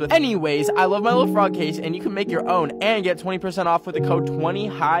presents with. Anyways, I love my little frog case, and you can make your own and get 20% off with the code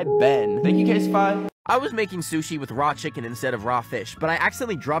 20HighBen. Thank you, Caseify. I was making sushi with raw chicken instead of raw fish, but I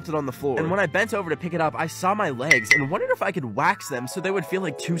accidentally dropped it on the floor. And when I bent over to pick it up, I saw my legs and wondered if I could wax them so they would feel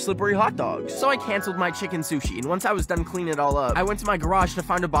like 2 slippery hot dogs. So I canceled my chicken sushi, and once I was done cleaning it all up, I went to my garage to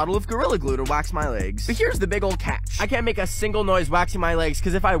find a bottle of Gorilla Glue to wax my legs. But here's the big old catch. I can't make a single noise waxing my legs,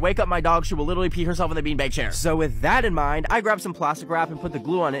 because if I wake up my dog, she will literally pee herself in the beanbag chair. So with that in mind, I grabbed some plastic wrap and put the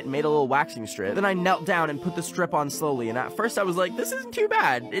glue on it and made a little waxing strip. Then I knelt down and put the strip on slowly, and at first I was like, this isn't too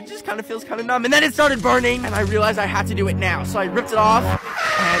bad. It just kind of feels kind of numb, and then it started burning, and I realized I had to do it now, so I ripped it off,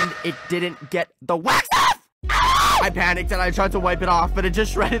 and it didn't get the wax off! I panicked and I tried to wipe it off, but it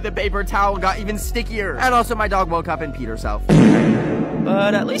just shredded the paper towel, got even stickier. And also my dog woke up and peed herself.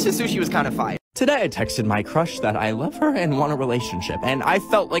 But at least the sushi was kind of fire. Today I texted my crush that I love her and want a relationship, and I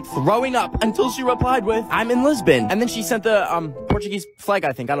felt like throwing up until she replied with, "I'm in Lisbon." And then she sent the, Portuguese flag,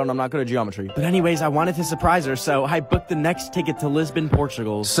 I think. I don't know, I'm not good at geometry. But anyways, I wanted to surprise her, so I booked the next ticket to Lisbon,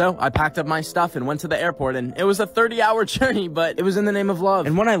 Portugal. So I packed up my stuff and went to the airport, and it was a 30-hour journey, but it was in the name of love.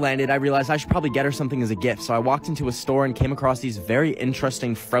 And when I landed, I realized I should probably get her something as a gift, so I walked into a store and came across these very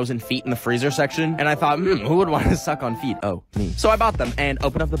interesting frozen feet in the freezer section, and I thought, who would want to suck on feet? Oh, me. So I bought them, and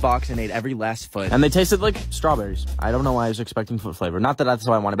opened up the box and ate every last foot. And they tasted like strawberries. I don't know why I was expecting foot flavor. Not that that's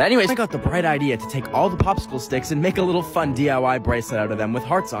what I wanted, but anyways, I got the bright idea to take all the popsicle sticks and make a little fun DIY bracelet out of them with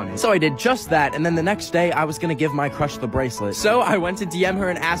hearts on it. So I did just that, and then the next day, I was gonna give my crush the bracelet. So I went to DM her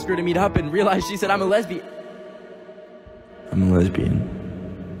and asked her to meet up and realized she said I'm a lesbian. I'm a lesbian.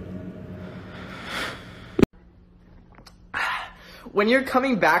 When you're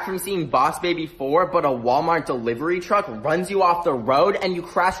coming back from seeing Boss Baby 4, but a Walmart delivery truck runs you off the road and you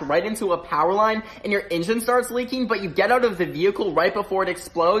crash right into a power line and your engine starts leaking, but you get out of the vehicle right before it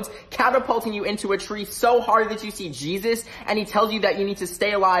explodes, catapulting you into a tree so hard that you see Jesus, and he tells you that you need to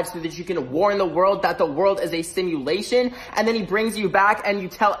stay alive so that you can warn the world that the world is a simulation, and then he brings you back and you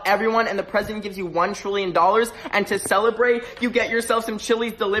tell everyone, and the president gives you $1 trillion, and to celebrate, you get yourself some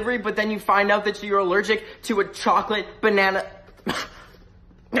Chili's delivery, but then you find out that you're allergic to a chocolate banana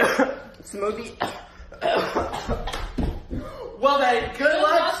smoothie. Well then, good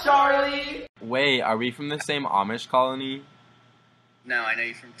luck, Charlie! Wait, are we from the same Amish colony? No, I know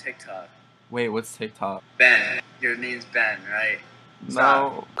you from TikTok. Wait, what's TikTok? Ben. Your name's Ben, right?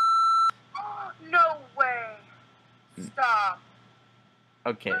 No. No way. Stop.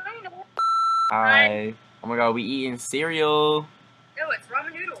 Okay. Hi. Oh my god, we eating cereal. No, it's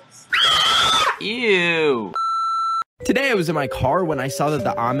ramen noodles. Ew. Today I was in my car when I saw that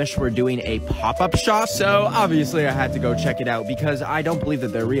the Amish were doing a pop-up shop, so obviously I had to go check it out because I don't believe that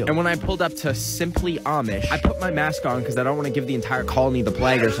they're real. And when I pulled up to Simply Amish, I put my mask on because I don't want to give the entire colony the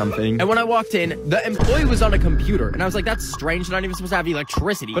plague or something. And when I walked in, the employee was on a computer, and I was like, that's strange, they're not even supposed to have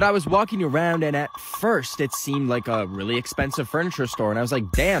electricity. But I was walking around, and at first it seemed like a really expensive furniture store, and I was like,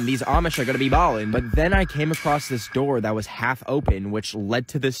 damn, these Amish are gonna be ballin'. But then I came across this door that was half open, which led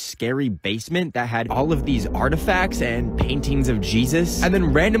to this scary basement that had all of these artifacts and paintings of Jesus, and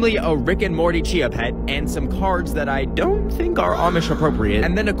then randomly a Rick and Morty Chia Pet, and some cards that I don't think are Amish appropriate,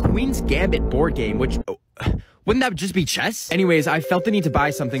 and then a Queen's Gambit board game, which... wouldn't that just be chess? Anyways, I felt the need to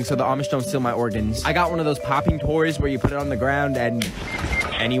buy something so the Amish don't steal my organs. I got one of those popping toys where you put it on the ground and...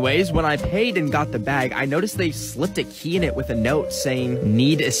 Anyways, when I paid and got the bag, I noticed they slipped a key in it with a note saying,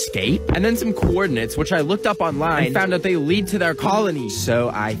 need escape? And then some coordinates, which I looked up online and found out they lead to their colony.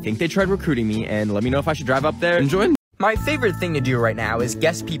 So I think they tried recruiting me, and let me know if I should drive up there and join. My favorite thing to do right now is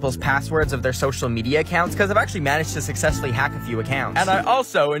guess people's passwords of their social media accounts, because I've actually managed to successfully hack a few accounts. And I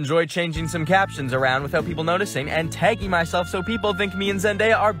also enjoy changing some captions around without people noticing and tagging myself so people think me and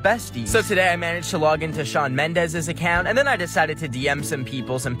Zendaya are besties. So today I managed to log into Shawn Mendes's account, and then I decided to DM some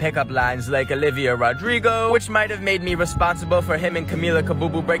people some pickup lines like Olivia Rodrigo, which might have made me responsible for him and Camila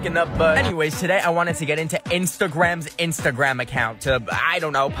Kabubu breaking up, but anyways, today I wanted to get into Instagram's Instagram account to, I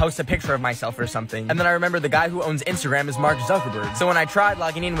don't know, post a picture of myself or something. And then I remember the guy who owns Instagram is Mark Zuckerberg. So when I tried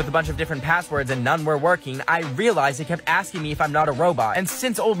logging in with a bunch of different passwords and none were working, I realized it kept asking me if I'm not a robot. And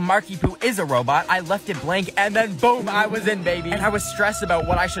since old Marky Poo is a robot, I left it blank, and then boom, I was in, baby. And I was stressed about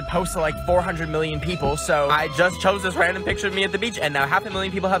what I should post to like 400 million people, so I just chose this random picture of me at the beach, and now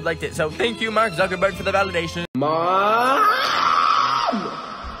 500,000 people have liked it. So thank you, Mark Zuckerberg, for the validation. Mom!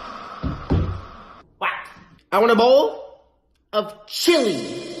 What? I want a bowl of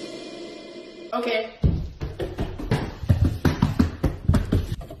chili. Okay.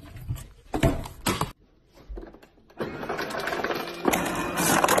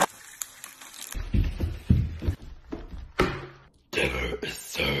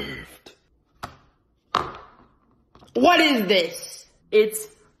 What is this? It's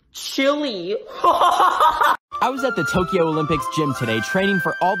chili. I was at the Tokyo Olympics gym today training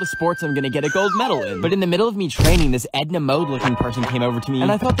for all the sports I'm gonna get a gold medal in. But in the middle of me training, this Edna Mode looking person came over to me,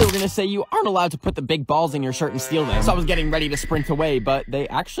 and I thought they were gonna say you aren't allowed to put the big balls in your shirt and steal them. So I was getting ready to sprint away, but they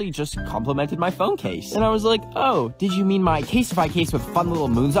actually just complimented my phone case. And I was like, oh, did you mean my Caseify case with fun little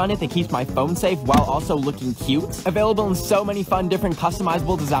moons on it that keeps my phone safe while also looking cute? Available in so many fun different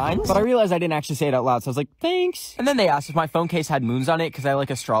customizable designs. But I realized I didn't actually say it out loud, so I was like, thanks. And then they asked if my phone case had moons on it because I like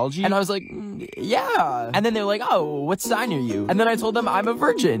astrology. And I was like, yeah. And then they were like, oh, what sign are you? And then I told them I'm a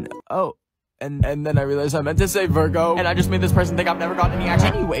virgin. Oh. And then I realized I meant to say Virgo, and I just made this person think I've never gotten any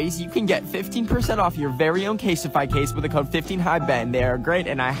action. Anyways, you can get 15% off your very own Caseify case with the code 15HighBen. They are great,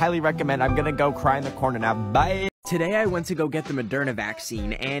 and I highly recommend. I'm gonna go cry in the corner now. Bye. Today I went to go get the Moderna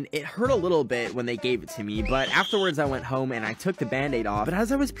vaccine, and it hurt a little bit when they gave it to me, but afterwards I went home and I took the band-aid off. But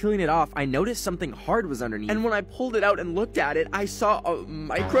as I was peeling it off, I noticed something hard was underneath. And when I pulled it out and looked at it, I saw a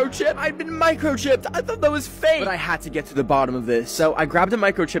microchip. I'd been microchipped. I thought that was fake. But I had to get to the bottom of this. So I grabbed a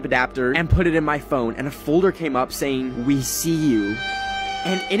microchip adapter and put it in my phone, and a folder came up saying, "We see you."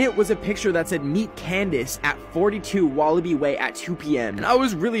 And in it was a picture that said, "Meet Candace at 42 Wallaby Way at 2 p.m. And I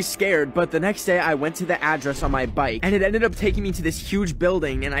was really scared, but the next day I went to the address on my bike, and it ended up taking me to this huge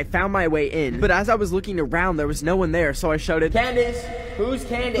building, and I found my way in. But as I was looking around, there was no one there, so I shouted, "Candace, who's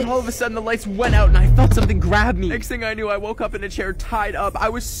Candace?" And all of a sudden the lights went out, and I felt something grab me. Next thing I knew, I woke up in a chair tied up. I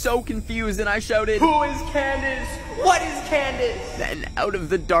was so confused, and I shouted, "Who is Candace? What is Candace?" Then out of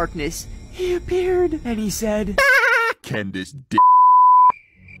the darkness, he appeared, and he said, "Candace D."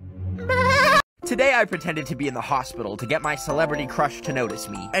 Today I pretended to be in the hospital to get my celebrity crush to notice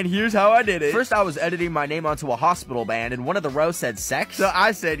me. And here's how I did it. First I was editing my name onto a hospital band, and one of the rows said sex. So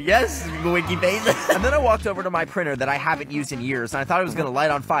I said, "Yes, wiki face." And then I walked over to my printer that I haven't used in years, and I thought it was gonna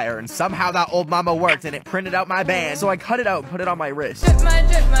light on fire, and somehow that old mama worked and it printed out my band. So I cut it out and put it on my wrist. Drip, my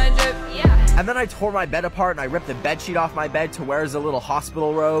drip, yeah. And then I tore my bed apart and I ripped the bed sheet off my bed to wear as a little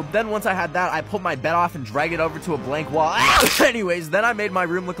hospital robe. Then once I had that, I pulled my bed off and dragged it over to a blank wall. Anyways, then I made my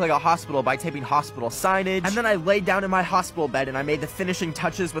room look like a hospital by taping hospital signage. And then I laid down in my hospital bed and I made the finishing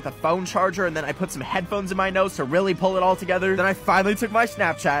touches with a phone charger, and then I put some headphones in my nose to really pull it all together. Then I finally took my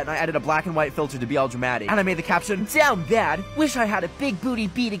Snapchat and I added a black and white filter to be all dramatic. And I made the caption, "Down bad, wish I had a big booty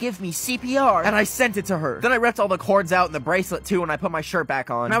bee to give me CPR." And I sent it to her. Then I ripped all the cords out and the bracelet too, and I put my shirt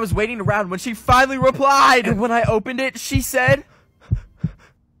back on. And I was waiting around when she finally replied. And when I opened it, she said,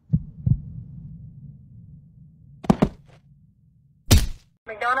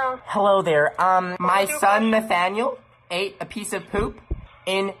 McDonald's. Hello there. My son Nathaniel ate a piece of poop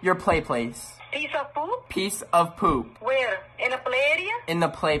in your play place. Piece of poop? Piece of poop. Where? In a play area? In the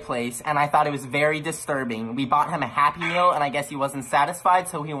play place, and I thought it was very disturbing. We bought him a Happy Meal, and I guess he wasn't satisfied,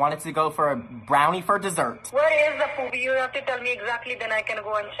 so he wanted to go for a brownie for dessert. Where is the poop? You have to tell me exactly, then I can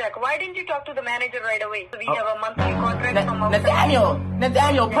go and check. Why didn't you talk to the manager right away? We have a monthly contract from outside.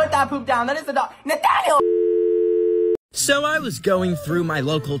 Nathaniel, put that poop down. That is the dog. Nathaniel! So I was going through my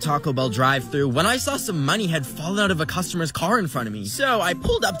local Taco Bell drive-thru when I saw some money had fallen out of a customer's car in front of me. So I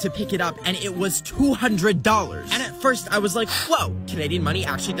pulled up to pick it up, and it was $200. And at first I was like, whoa, Canadian money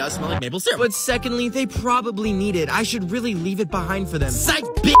actually does smell like maple syrup. But secondly, they probably need it. I should really leave it behind for them. Psych,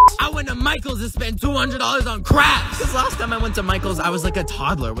 bitch! I went to Michael's to spend $200 on crabs! Because last time I went to Michael's, I was like a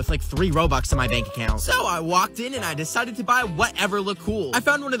toddler with like 3 Robux in my bank account. So I walked in and I decided to buy whatever looked cool. I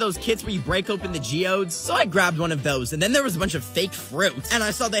found one of those kits where you break open the geodes, so I grabbed one of those, and then there was a bunch of fake fruit. And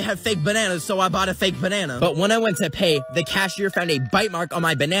I saw they had fake bananas, so I bought a fake banana. But when I went to pay, the cashier found a bite mark on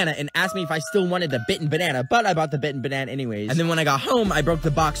my banana and asked me if I still wanted the bitten banana, but I bought the bitten banana anyways. And then when I got home, I broke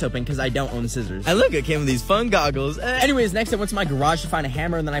the box open because I don't own scissors. And look, it came with these fun goggles. Anyways, next I went to my garage to find a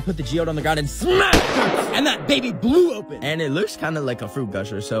hammer, and then I put the geode on the ground and smacked it, and that baby blew open. And it looks kind of like a fruit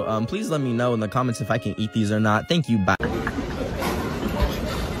gusher, so please let me know in the comments if I can eat these or not. Thank you, bye.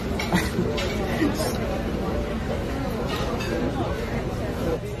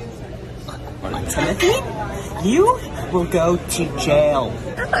 Timothy, you will go to jail.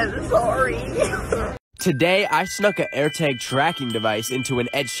 I'm sorry. Today, I snuck an AirTag tracking device into an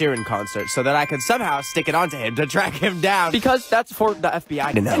Ed Sheeran concert so that I could somehow stick it onto him to track him down, because that's for the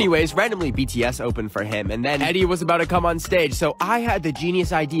FBI to know. Anyways, randomly BTS opened for him, and then Eddie was about to come on stage, so I had the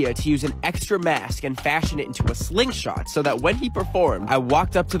genius idea to use an extra mask and fashion it into a slingshot so that when he performed, I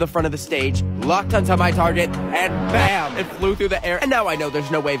walked up to the front of the stage, locked onto my target, and bam! It flew through the air, and now I know there's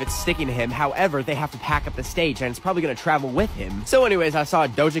no way of it sticking to him. However, they have to pack up the stage, and it's probably gonna travel with him. So anyways, I saw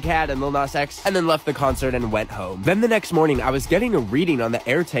Doja Cat and Lil Nas X, and then left the concert and went home. Then the next morning, I was getting a reading on the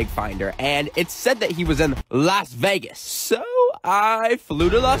AirTag finder, and it said that he was in Las Vegas. So I flew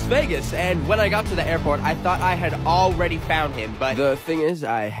to Las Vegas, and when I got to the airport, I thought I had already found him, but the thing is,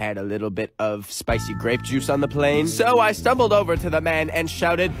 I had a little bit of spicy grape juice on the plane, so I stumbled over to the man and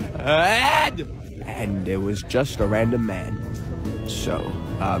shouted, "Ed!" And it was just a random man. So,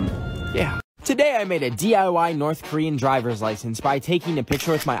 yeah. Today I made a DIY North Korean driver's license by taking a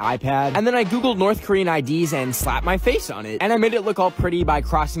picture with my iPad, and then I googled North Korean IDs and slapped my face on it. And I made it look all pretty by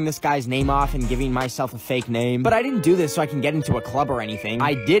crossing this guy's name off and giving myself a fake name. But I didn't do this so I can get into a club or anything.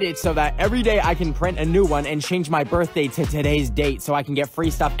 I did it so that every day I can print a new one and change my birthday to today's date so I can get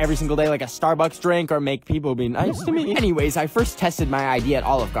free stuff every single day, like a Starbucks drink or make people be nice to me. Anyways, I first tested my ID at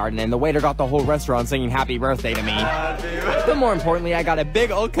Olive Garden, and the waiter got the whole restaurant singing happy birthday to me. But more importantly, I got a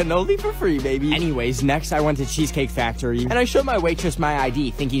big old cannoli for free, baby. baby. Anyways, next I went to Cheesecake Factory, and I showed my waitress my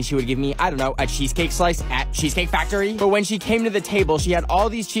ID, thinking she would give me, I don't know, a cheesecake slice at Cheesecake Factory. But when she came to the table, she had all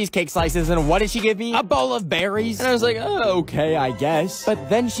these cheesecake slices, and what did she give me? A bowl of berries. And I was like, oh, okay, I guess. But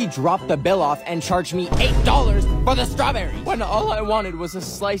then she dropped the bill off and charged me $8 for the strawberries, when all I wanted was a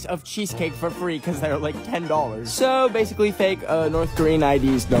slice of cheesecake for free, because they're like $10. So basically fake North Korean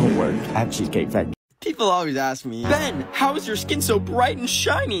IDs don't work at Cheesecake Factory. People always ask me, Ben, how is your skin so bright and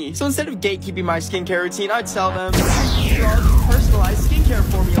shiny? So instead of gatekeeping my skincare routine, I'd tell them, Curology's personalized skincare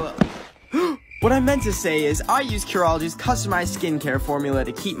formula. What I meant to say is, I use Curology's customized skincare formula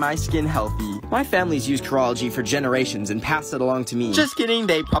to keep my skin healthy. My family's used Curology for generations and passed it along to me. Just kidding,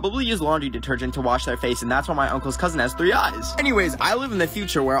 they probably use laundry detergent to wash their face, and that's why my uncle's cousin has 3 eyes. Anyways, I live in the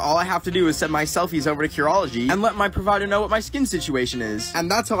future where all I have to do is send my selfies over to Curology and let my provider know what my skin situation is. And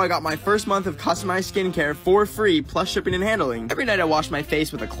that's how I got my first month of customized skincare for free, plus shipping and handling. Every night I wash my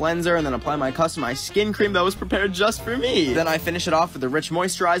face with a cleanser and then apply my customized skin cream that was prepared just for me. Then I finish it off with a rich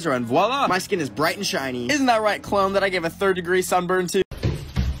moisturizer, and voila, my skin is bright and shiny. Isn't that right, clone, that I gave a 3rd-degree sunburn to?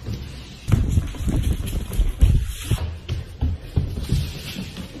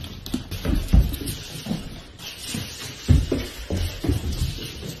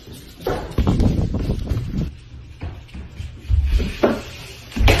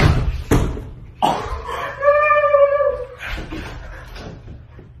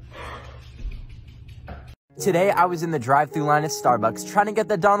 Today, I was in the drive-thru line at Starbucks trying to get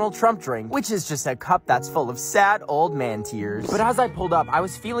the Donald Trump drink, which is just a cup that's full of sad old man tears. But as I pulled up, I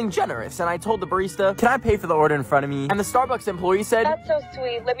was feeling generous, and I told the barista, can I pay for the order in front of me? And the Starbucks employee said, that's so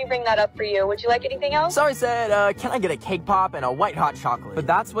sweet. Let me bring that up for you. Would you like anything else? So I said, can I get a cake pop and a white hot chocolate? But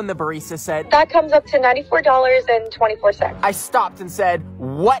that's when the barista said, that comes up to $94.24. I stopped and said,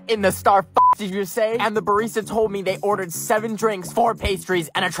 what in the star f did you say? And the barista told me they ordered 7 drinks, 4 pastries,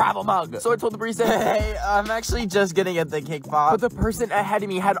 and a travel mug. So I told the barista, hey, I'm actually just gonna get the cake pop. But the person ahead of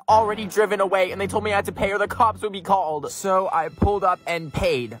me had already driven away, and they told me I had to pay or the cops would be called. So I pulled up and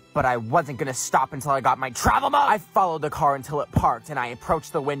paid, but I wasn't gonna stop until I got my travel mug. I followed the car until it parked, and I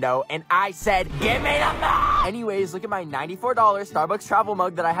approached the window, and I said, give me the mug! Anyways, look at my $94 Starbucks travel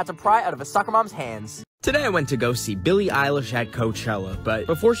mug that I had to pry out of a soccer mom's hands. Today I went to go see Billie Eilish at Coachella, but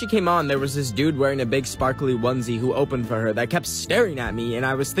before she came on, there was this dude wearing a big sparkly onesie who opened for her that kept staring at me, and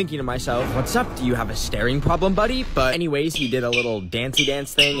I was thinking to myself, what's up, do you have a staring problem, buddy? But anyways, he did a little dancey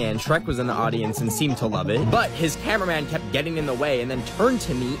dance thing, and Shrek was in the audience and seemed to love it. But his cameraman kept getting in the way and then turned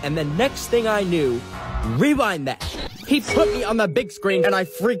to me, and the next thing I knew, rewind that. He put me on the big screen, and I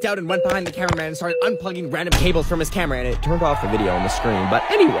freaked out and went behind the cameraman and started unplugging random cables from his camera, and it turned off the video on the screen. But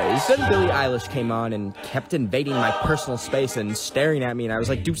anyways, then Billie Eilish came on and kept invading my personal space and staring at me, and I was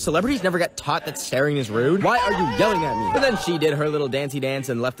like, dude, celebrities never get taught that staring is rude? Why are you yelling at me? But then she did her little dancey dance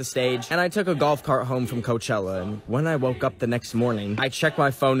and left the stage, and I took a golf cart home from Coachella, and when I woke up the next morning, I checked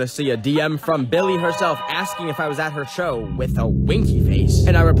my phone to see a DM from Billie herself asking if I was at her show with a winky face.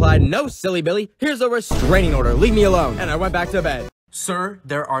 And I replied, no, silly Billie, here's a restraining order, leave me alone. And I went back to bed. Sir,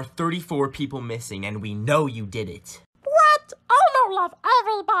 there are 34 people missing, and we know you did it. What? Oh no, love,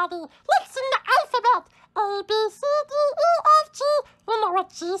 everybody. Let's sing the alphabet. A, B, C, D, E, F, G. You know what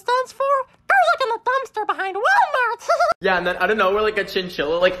G stands for? Go look in the dumpster behind Walmart. Yeah, and then I don't know, where like a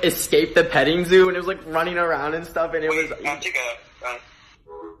chinchilla like escaped the petting zoo, and it was like running around and stuff, and it was.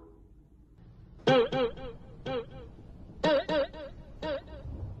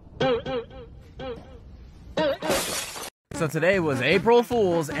 So today was April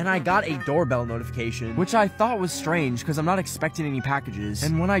Fool's, and I got a doorbell notification, which I thought was strange because I'm not expecting any packages.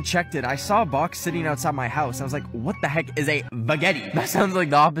 And when I checked it, I saw a box sitting outside my house. I was like, what the heck is a baguette? That sounds like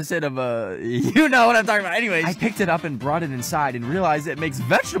the opposite of a, you know what I'm talking about. Anyways, I picked it up and brought it inside and realized it makes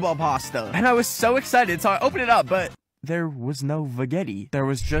vegetable pasta. And I was so excited, so I opened it up, but there was no baguette. There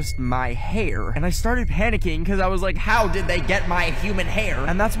was just my hair. And I started panicking because I was like, how did they get my human hair?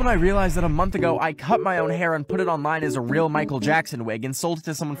 And that's when I realized that a month ago, I cut my own hair and put it online as a real Michael Jackson wig and sold it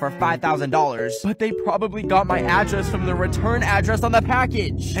to someone for $5,000. But they probably got my address from the return address on the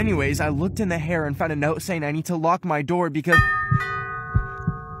package. Anyways, I looked in the hair and found a note saying I need to lock my door because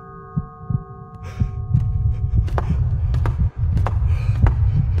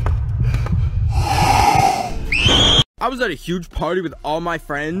I was at a huge party with all my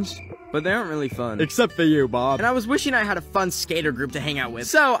friends, but they aren't really fun. Except for you, Bob. And I was wishing I had a fun skater group to hang out with.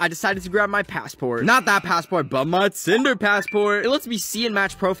 So I decided to grab my passport. Not that passport, but my Tinder passport. It lets me see and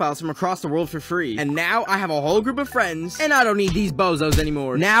match profiles from across the world for free. And now I have a whole group of friends, and I don't need these bozos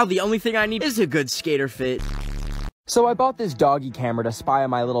anymore. Now the only thing I need is a good skater fit. So I bought this doggy camera to spy on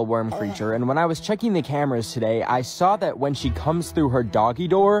my little worm creature, and when I was checking the cameras today, I saw that when she comes through her doggy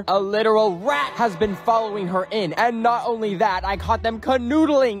door, a literal rat has been following her in. And not only that, I caught them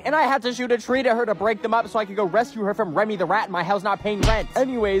canoodling, and I had to shoot a tree to her to break them up so I could go rescue her from Remy the rat and my house not paying rent.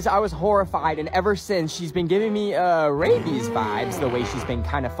 Anyways, I was horrified, and ever since, she's been giving me, rabies vibes, the way she's been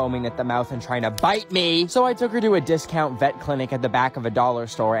kind of foaming at the mouth and trying to bite me. So I took her to a discount vet clinic at the back of a dollar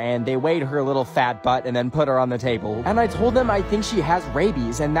store, and they weighed her little fat butt and then put her on the table. And I told them I think she has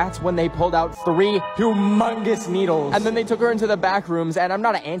rabies, and that's when they pulled out 3 humongous needles. And then they took her into the back rooms, and I'm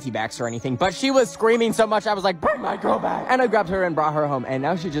not an anti-vax or anything, but she was screaming so much I was like, bring my girl back. And I grabbed her and brought her home, and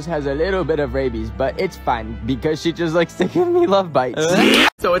now she just has a little bit of rabies, but it's fine because she just likes to give me love bites.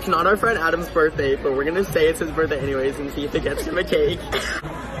 So it's not our friend Adam's birthday, but we're gonna say it's his birthday anyways and see if it gets him a cake.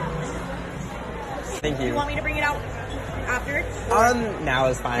 Thank you. You want me to bring it out after? Now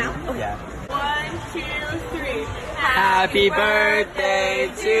is fine. Now? Okay. Yeah. 1, 2, 3. Happy birthday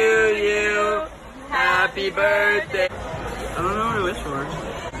to you. Happy birthday. I don't know what to wish for.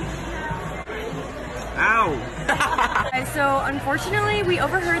 Ow. So unfortunately, we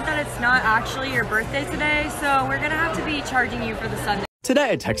overheard that it's not actually your birthday today, so we're gonna have to be charging you for the Sunday.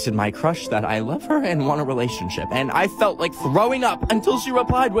 Today I texted my crush that I love her and want a relationship, and I felt like throwing up until she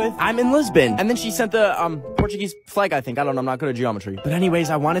replied with, I'm in Lisbon. And then she sent the, Portuguese flag, I think. I don't know, I'm not good at geometry. But anyways,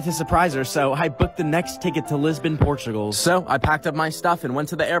 I wanted to surprise her, so I booked the next ticket to Lisbon, Portugal. So I packed up my stuff and went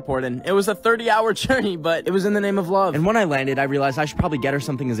to the airport, and it was a 30-hour journey, but it was in the name of love. And when I landed, I realized I should probably get her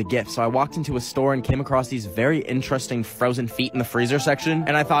something as a gift, so I walked into a store and came across these very interesting frozen feet in the freezer section,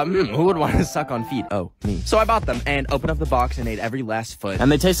 and I thought, who would want to suck on feet? Oh, me. So I bought them, and opened up the box and ate every last foot.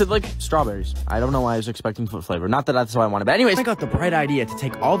 And they tasted like strawberries. I don't know why I was expecting foot flavor. Not that that's what I wanted, but anyways, I got the bright idea to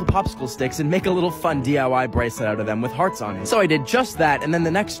take all the popsicle sticks and make a little fun DIY bracelet out of them with hearts on it. So I did just that, and then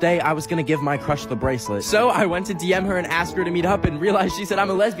the next day, I was gonna give my crush the bracelet. So I went to DM her and asked her to meet up and realized she said I'm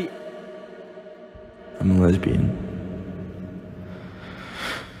a lesbian. I'm a lesbian.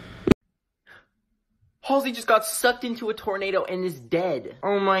 Halsey just got sucked into a tornado and is dead.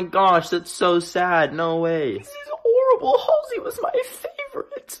 Oh my gosh, that's so sad. No way. This is horrible. Halsey was my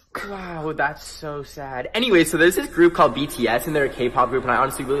favorite. Wow, that's so sad. Anyway, so there's this group called BTS, and they're a K-pop group, and I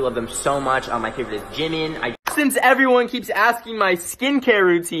honestly really love them so much. My favorite is Jimin. Since everyone keeps asking my skincare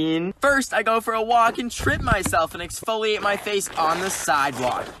routine, first I go for a walk and trip myself and exfoliate my face on the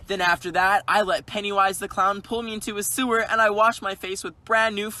sidewalk. Then after that, I let Pennywise the Clown pull me into a sewer and I wash my face with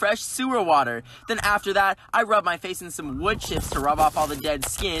brand new fresh sewer water. Then after that, I rub my face in some wood chips to rub off all the dead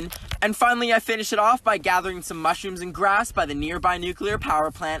skin. And finally, I finish it off by gathering some mushrooms and grass by the nearby nuclear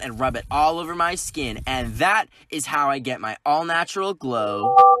power plant and rub it all over my skin. And that is how I get my all-natural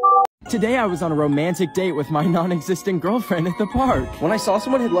glow. Today I was on a romantic date with my non-existent girlfriend at the park when I saw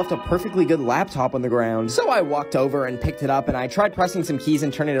someone had left a perfectly good laptop on the ground. So I walked over and picked it up, and I tried pressing some keys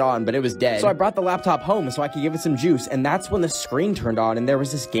and turning it on, but it was dead. So I brought the laptop home so I could give it some juice, and that's when the screen turned on and there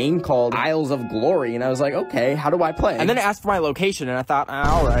was this game called Isles of Glory, and I was like, okay, how do I play? And then it asked for my location, and I thought,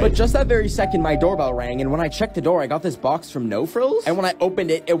 alright. But just that very second, my doorbell rang, and when I checked the door, I got this box from No Frills, and when I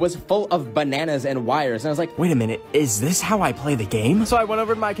opened it, it was full of bananas and wires, and I was like, wait a minute, is this how I play the game? So I went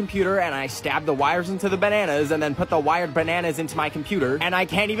over to my computer and I stabbed the wires into the bananas and then put the wired bananas into my computer, and I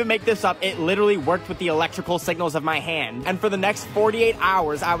can't even make this up, it literally worked with the electrical signals of my hand. And for the next 48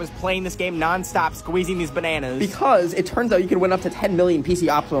 hours, I was playing this game non-stop, squeezing these bananas, because it turns out you can win up to 10 million PC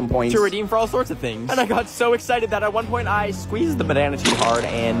Optimum points to redeem for all sorts of things. And I got so excited that at one point I squeezed the banana too hard,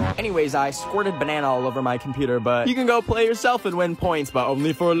 and anyways, I squirted banana all over my computer. But you can go play yourself and win points, but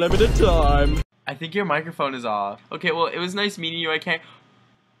only for a limited time. I think your microphone is off. Okay, well, it was nice meeting you. I can't...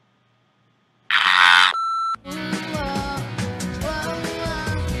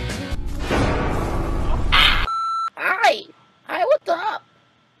 Hi, what's up?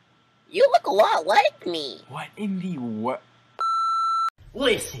 You look a lot like me. What in the world?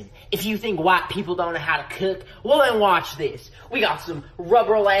 Listen, if you think white people don't know how to cook, well then watch this. We got some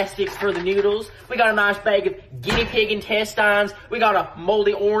rubber elastics for the noodles. We got a nice bag of guinea pig intestines. We got a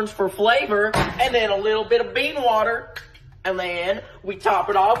moldy orange for flavor. And then a little bit of bean water. And then we top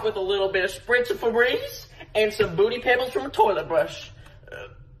it off with a little bit of spritz of Febreze and some booty pebbles from a toilet brush.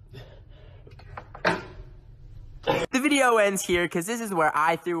 The video ends here because this is where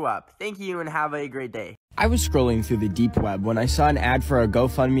I threw up. Thank you and have a great day. I was scrolling through the deep web when I saw an ad for a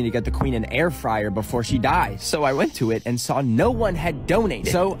GoFundMe to get the Queen an air fryer before she dies. So I went to it and saw no one had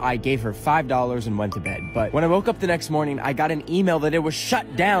donated. So I gave her $5 and went to bed. But when I woke up the next morning, I got an email that it was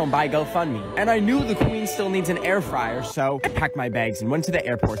shut down by GoFundMe. And I knew the Queen still needs an air fryer, so I packed my bags and went to the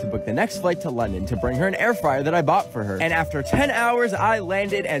airport to book the next flight to London to bring her an air fryer that I bought for her. And after 10 hours, I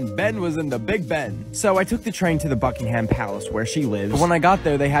landed and Ben was in the Big Ben. So I took the train to the Buckingham Palace where she lives. But when I got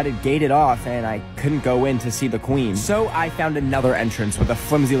there, they had it gated off and I couldn't go in to see the Queen. So I found another entrance with a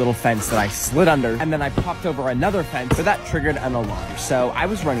flimsy little fence that I slid under, and then I popped over another fence, but that triggered an alarm. So I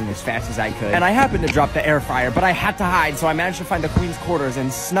was running as fast as I could, and I happened to drop the air fryer, but I had to hide, so I managed to find the Queen's quarters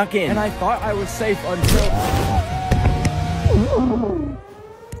and snuck in, and I thought I was safe until...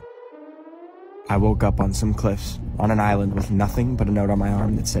 I woke up on some cliffs, on an island with nothing but a note on my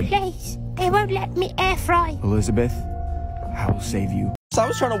arm that said, Please, they won't let me air fry. Elizabeth, I will save you. So I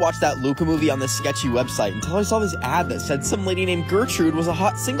was trying to watch that Luca movie on this sketchy website until I saw this ad that said some lady named Gertrude was a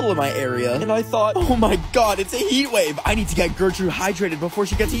hot single in my area. And I thought, oh my god, it's a heat wave. I need to get Gertrude hydrated before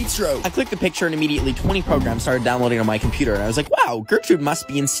she gets heat stroke. I clicked the picture and immediately 20 programs started downloading on my computer. And I was like, wow, Gertrude must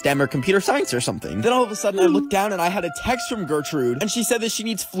be in STEM or computer science or something. Then all of a sudden I looked down and I had a text from Gertrude and she said that she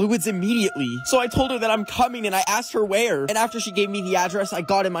needs fluids immediately. So I told her that I'm coming and I asked her where. And after she gave me the address, I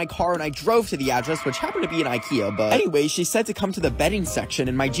got in my car and I drove to the address, which happened to be an IKEA. But anyway, she said to come to the bedding section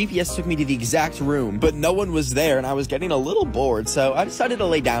and my GPS took me to the exact room, but no one was there and I was getting a little bored, so I decided to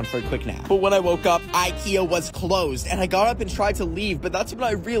lay down for a quick nap. But when I woke up, IKEA was closed and I got up and tried to leave, but that's when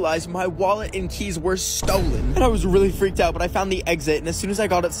I realized my wallet and keys were stolen. And I was really freaked out, but I found the exit, and as soon as I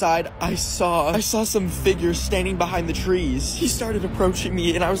got outside, I saw some figure standing behind the trees. He started approaching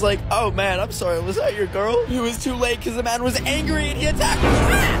me and I was like, oh man, I'm sorry, was that your girl? It was too late because the man was angry and he attacked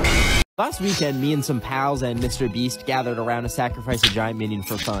me. Last weekend, me and some pals and Mr. Beast gathered around to sacrifice a giant minion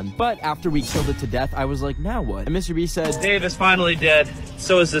for fun. But after we killed it to death, I was like, now what? And Mr. Beast said, Dave is finally dead.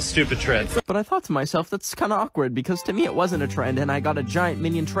 So is this stupid trend. But I thought to myself, that's kind of awkward, because to me it wasn't a trend, and I got a giant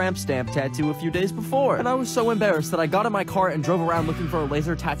minion tramp stamp tattoo a few days before. And I was so embarrassed that I got in my car and drove around looking for a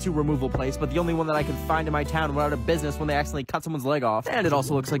laser tattoo removal place, but the only one that I could find in my town went out of business when they accidentally cut someone's leg off. And it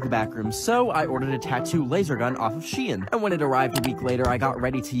also looks like the back room. So I ordered a tattoo laser gun off of Shein. And when it arrived a week later, I got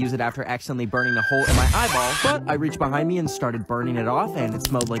ready to use it after accidentally burning a hole in my eyeball, but I reached behind me and started burning it off, and it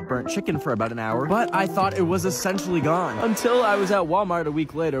smelled like burnt chicken for about an hour, but I thought it was essentially gone, until I was at Walmart a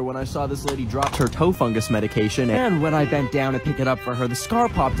week later when I saw this lady drop her toe fungus medication, and when I bent down to pick it up for her, the scar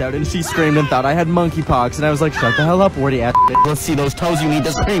popped out, and she screamed and thought I had monkeypox, and I was like, shut the hell up, wordy ass bitch. Let's see those toes you need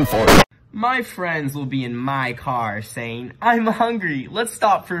to scream for. My friends will be in my car saying, I'm hungry, let's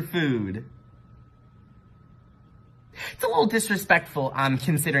stop for food. It's a little disrespectful,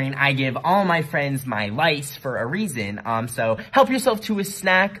 considering I give all my friends my lice for a reason, so help yourself to a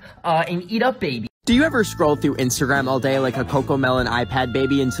snack, and eat up, baby. Do you ever scroll through Instagram all day like a Cocomelon iPad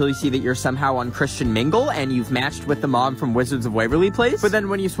baby until you see that you're somehow on Christian Mingle and you've matched with the mom from Wizards of Waverly Place? But then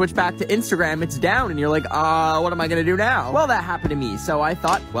when you switch back to Instagram, it's down and you're like, what am I gonna do now? Well, that happened to me, so I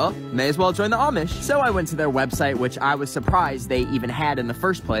thought, well, may as well join the Amish. So I went to their website, which I was surprised they even had in the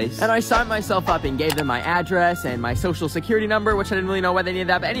first place, and I signed myself up and gave them my address and my social security number, which I didn't really know why they needed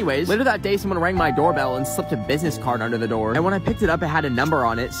that, but anyways. Later that day, someone rang my doorbell and slipped a business card under the door, and when I picked it up, it had a number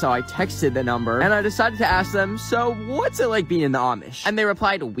on it, so I texted the number, and I decided to ask them, so what's it like being in the Amish? And they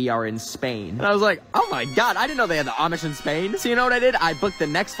replied, we are in Spain. And I was like, oh my god, I didn't know they had the Amish in Spain. So you know what I did? I booked the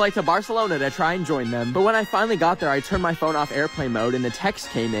next flight to Barcelona to try and join them. But when I finally got there, I turned my phone off airplane mode and the text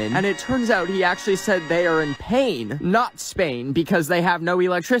came in, and it turns out he actually said they are in pain, not Spain, because they have no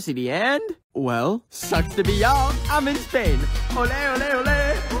electricity, and, well, sucks to be y'all, I'm in Spain. Ole, ole, ole,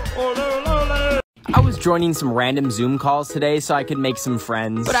 ole, ole, ole. I was joining some random Zoom calls today so I could make some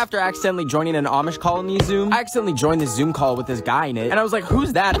friends. But after accidentally joining an Amish colony Zoom, I accidentally joined this Zoom call with this guy in it. And I was like,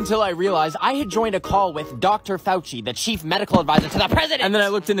 who's that? Until I realized I had joined a call with Dr. Fauci, the chief medical advisor to the president. And then I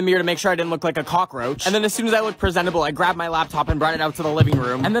looked in the mirror to make sure I didn't look like a cockroach. And then as soon as I looked presentable, I grabbed my laptop and brought it out to the living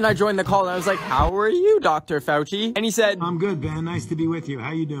room. And then I joined the call and I was like, how are you, Dr. Fauci? And he said, I'm good, Ben. Nice to be with you.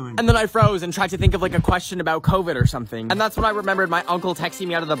 How you doing? And then I froze and tried to think of like a question about COVID or something. And that's when I remembered my uncle texting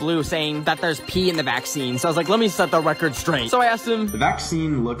me out of the blue saying that there's pee in the vaccine. So I was like, let me set the record straight. So I asked him, the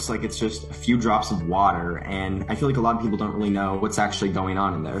vaccine looks like it's just a few drops of water, and I feel like a lot of people don't really know what's actually going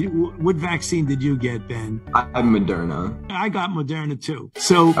on in there. What vaccine did you get, Ben? I'm Moderna. I got Moderna too.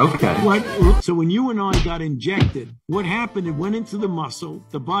 So, okay. So when you and I got injected, what happened, it went into the muscle,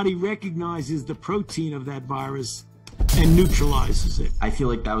 the body recognizes the protein of that virus and neutralizes it. I feel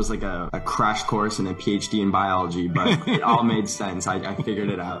like that was like a crash course and a PhD in biology, but it all made sense. I figured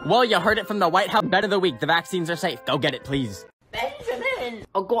it out. Well, you heard it from the White House. Bet of the week. The vaccines are safe. Go get it, please. Benjamin, Ben,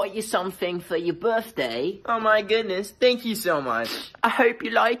 I got you something for your birthday. Oh my goodness, thank you so much. I hope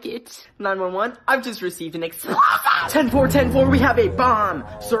you like it. 911, I've just received an explosive. 10-4, 10-4, we have a bomb.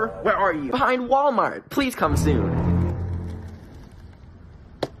 Sir, where are you? Behind Walmart. Please come soon.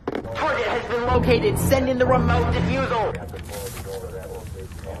 Target has been located. Send in the remote diffusal.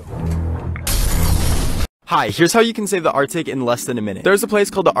 Hi, here's how you can save the Arctic in less than a minute. There's a place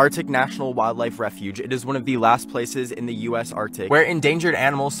called the Arctic National Wildlife Refuge. It is one of the last places in the US Arctic where endangered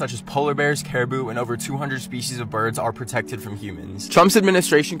animals such as polar bears, caribou, and over 200 species of birds are protected from humans. Trump's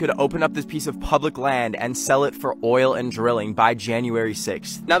administration could open up this piece of public land and sell it for oil and drilling by January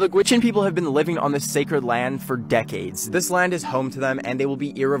 6th. Now, the Gwich'in people have been living on this sacred land for decades. This land is home to them, and they will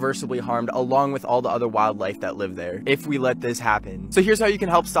be irreversibly harmed along with all the other wildlife that live there if we let this happen. So here's how you can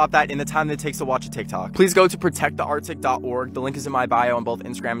help stop that in the time that it takes to watch a TikTok. Please go to protectthearctic.org. The link is in my bio on both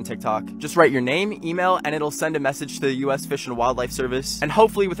Instagram and TikTok. Just write your name, email, and it'll send a message to the US Fish and Wildlife Service. And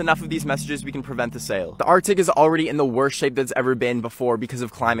hopefully with enough of these messages, we can prevent the sale. The Arctic is already in the worst shape that's ever been before because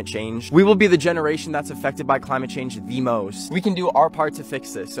of climate change. We will be the generation that's affected by climate change the most. We can do our part to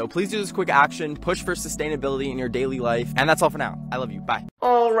fix this. So please do this quick action, push for sustainability in your daily life. And that's all for now. I love you. Bye.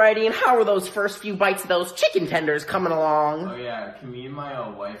 Alrighty, and how are those first few bites of those chicken tenders coming along? Oh yeah, can me and my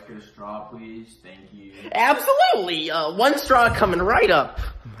wife get a straw, please? Thank you. Absolutely! One straw coming right up.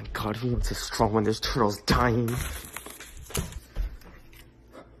 Oh my god, who wants a straw when this turtle's dying?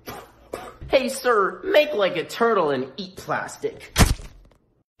 Hey sir, make like a turtle and eat plastic.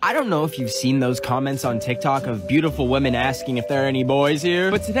 I don't know if you've seen those comments on TikTok of beautiful women asking if there are any boys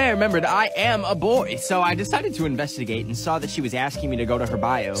here, but today I remembered I am a boy, so I decided to investigate and saw that she was asking me to go to her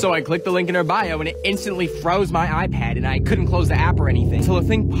bio. So I clicked the link in her bio and it instantly froze my iPad and I couldn't close the app or anything until a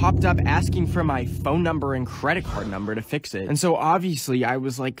thing popped up asking for my phone number and credit card number to fix it. And so obviously I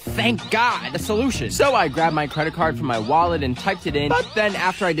was like, thank God, a solution. So I grabbed my credit card from my wallet and typed it in, but then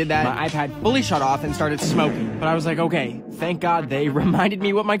after I did that, my iPad fully shut off and started smoking. But I was like, okay, thank God they reminded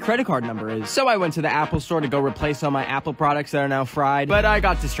me what my credit card number is. So I went to the Apple store to go replace all my Apple products that are now fried, but I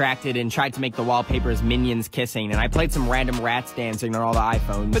got distracted and tried to make the wallpapers minions kissing, and I played some random rats dancing on all the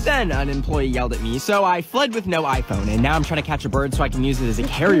iPhones. But then an employee yelled at me, so I fled with no iPhone, and now I'm trying to catch a bird so I can use it as a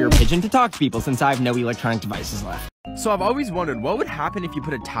carrier pigeon to talk to people since I have no electronic devices left. So I've always wondered, what would happen if you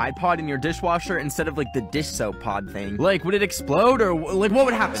put a Tide Pod in your dishwasher instead of like the dish soap pod thing? Like, would it explode or like what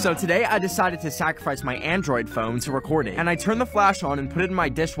would happen? So today I decided to sacrifice my Android phone to record it. And I turned the flash on and put it in my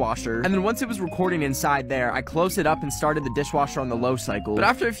dishwasher. And then once it was recording inside there, I closed it up and started the dishwasher on the low cycle. But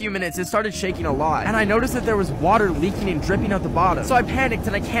after a few minutes, it started shaking a lot. And I noticed that there was water leaking and dripping out the bottom. So I panicked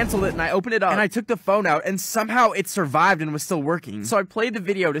and I canceled it and I opened it up and I took the phone out and somehow it survived and was still working. So I played the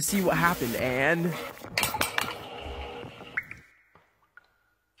video to see what happened and...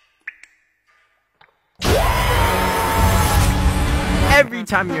 Every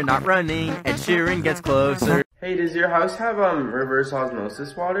time you're not running, Ed Sheeran gets closer. Hey, does your house have reverse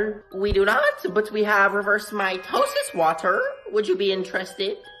osmosis water? We do not, but we have reverse mitosis water. Would you be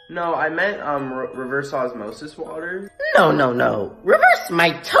interested? No, I meant reverse osmosis water. No. Reverse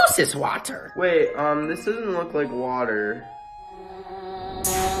mitosis water. Wait, this doesn't look like water.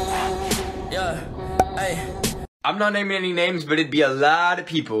 Yeah, hey. I'm not naming any names, but it'd be a lot of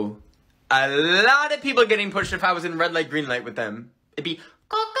people. A lot of people getting pushed if I was in red light, green light with them. It'd be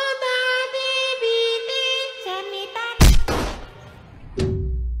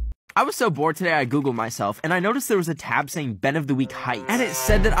I was so bored today I googled myself, and I noticed there was a tab saying Ben of the Week height, and it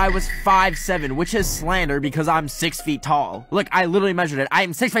said that I was 5'7", which is slander because I'm 6 feet tall. Look, I literally measured it. I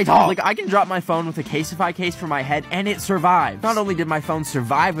am 6 feet tall. Like, I can drop my phone with a Casetify case for my head, and it survived. Not only did my phone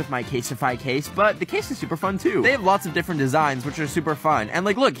survive with my Casetify case, but the case is super fun too. They have lots of different designs, which are super fun. And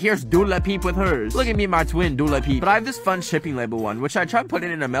like, look, here's Dula Peep with hers. Look at me and my twin, Dula Peep. But I have this fun shipping label one, which I tried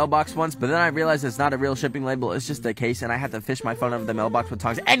putting in a mailbox once, but then I realized it's not a real shipping label. It's just a case, and I had to fish my phone out of the mailbox with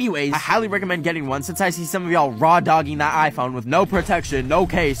tongs. Anyways, I highly recommend getting one since I see some of y'all raw dogging that iPhone with no protection, no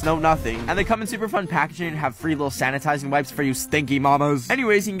case, no nothing. And they come in super fun packaging and have free little sanitizing wipes for you stinky mamas.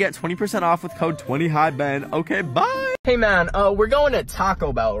 Anyways, you can get 20% off with code 20HighBen. Okay, bye! Hey man, we're going to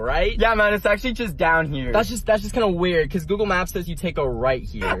Taco Bell, right? Yeah man, it's actually just down here. That's just kind of weird, because Google Maps says you take a right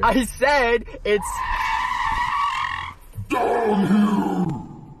here. I said it's... down here!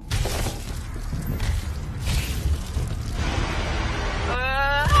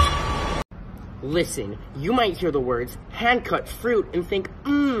 Listen, you might hear the words hand-cut fruit and think,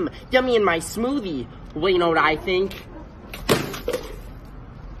 yummy in my smoothie. Well, you know what I think?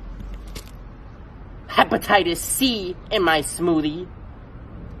 Hepatitis C in my smoothie.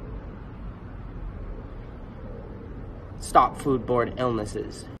 Stop foodborne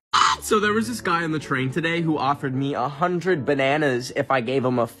illnesses. So there was this guy on the train today who offered me 100 bananas if I gave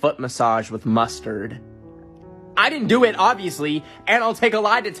him a foot massage with mustard. I didn't do it, obviously, and I'll take a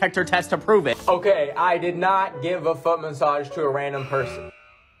lie detector test to prove it. Okay, I did not give a foot massage to a random person.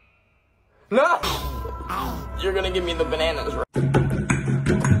 No! You're gonna give me the bananas, right?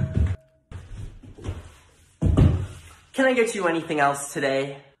 Can I get you anything else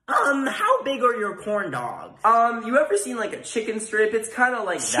today? How big are your corn dogs? You ever seen like a chicken strip? It's kind of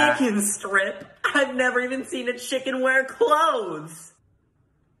like that. Chicken strip? I've never even seen a chicken wear clothes.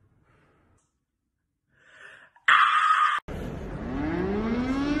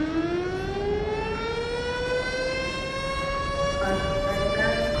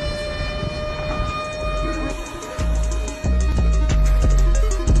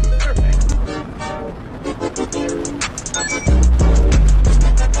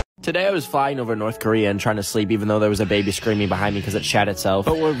 Today I was flying over North Korea and trying to sleep even though there was a baby screaming behind me because it shat itself.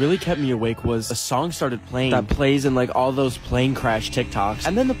 But what really kept me awake was a song started playing that plays in like all those plane crash TikToks.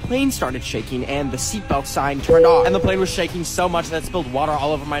 And then the plane started shaking and the seatbelt sign turned off. And the plane was shaking so much that it spilled water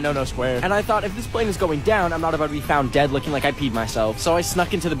all over my no-no square. And I thought if this plane is going down, I'm not about to be found dead looking like I peed myself. So I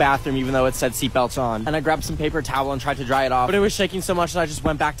snuck into the bathroom even though it said seatbelts on. And I grabbed some paper towel and tried to dry it off. But it was shaking so much that I just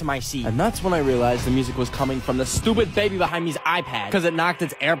went back to my seat. And that's when I realized the music was coming from the stupid baby behind me's iPad. Because it knocked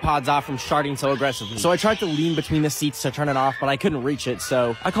its AirPods off from starting so aggressively. So I tried to lean between the seats to turn it off, but I couldn't reach it,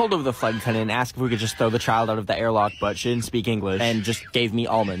 so I called over the flight attendant and asked if we could just throw the child out of the airlock, but she didn't speak English and just gave me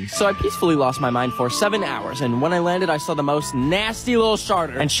almonds. So I peacefully lost my mind for 7 hours, and when I landed, I saw the most nasty little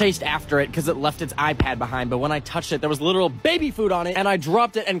starter and chased after it because it left its iPad behind, but when I touched it, there was literal baby food on it, and I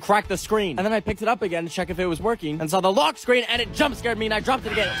dropped it and cracked the screen. And then I picked it up again to check if it was working, and saw the lock screen, and it jump scared me, and I dropped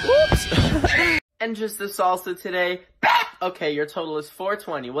it again. Whoops! And just the salsa today. Okay, your total is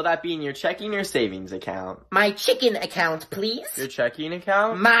 $420. Will that be in your checking or savings account? My chicken account, please. Your checking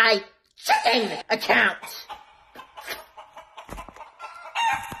account? My chicken account.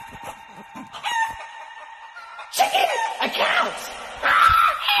 Chicken account.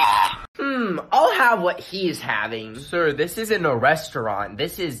 I'll have what he's having. Sir, this isn't a restaurant.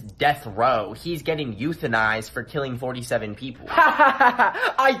 This is death row. He's getting euthanized for killing 47 people.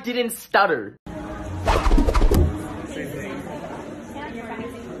 I didn't stutter.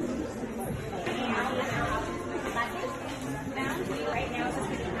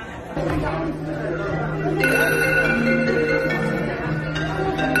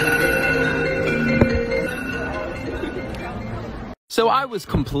 So I was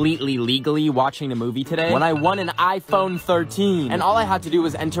completely legally watching a movie today when I won an iPhone 13. And all I had to do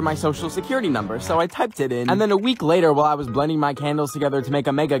was enter my social security number, so I typed it in. And then a week later, while I was blending my candles together to make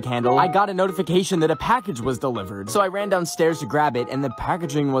a mega candle, I got a notification that a package was delivered. So I ran downstairs to grab it, and the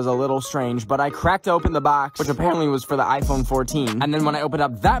packaging was a little strange, but I cracked open the box, which apparently was for the iPhone 14. And then when I opened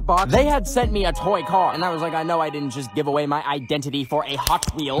up that box, they had sent me a toy car. And I was like, I know I didn't just give away my identity for a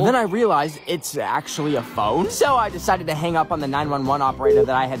Hot Wheel. Then I realized it's actually a phone. So I decided to hang up on the 911 operator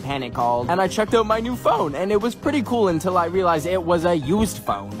that I had panic called, and I checked out my new phone, and it was pretty cool until I realized it was a used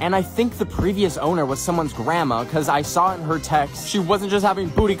phone. And I think the previous owner was someone's grandma, because I saw in her text she wasn't just having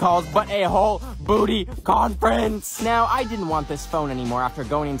booty calls, but a whole booty conference. Now, I didn't want this phone anymore after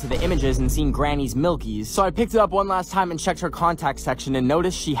going into the images and seeing Granny's Milkies, so I picked it up one last time and checked her contact section and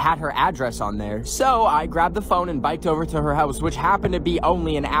noticed she had her address on there. So I grabbed the phone and biked over to her house, which happened to be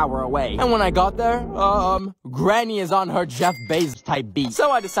only an hour away. And when I got there, Granny is on her Jeff Bezos type beat.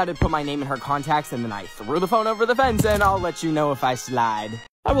 So I decided to put my name in her contacts, and then I threw the phone over the fence, and I'll let you know if I slide.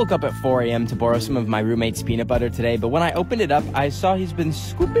 I woke up at 4 a.m. to borrow some of my roommate's peanut butter today, but when I opened it up, I saw he's been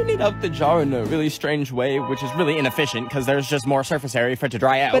scooping it out the jar in a really strange way, which is really inefficient because there's just more surface area for it to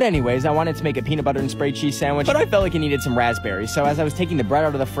dry out. But anyways, I wanted to make a peanut butter and spray cheese sandwich, but I felt like it needed some raspberries, so as I was taking the bread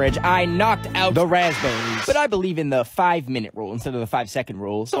out of the fridge, I knocked out the raspberries. But I believe in the 5-minute rule instead of the 5-second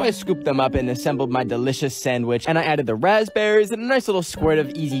rule, so I scooped them up and assembled my delicious sandwich, and I added the raspberries and a nice little squirt of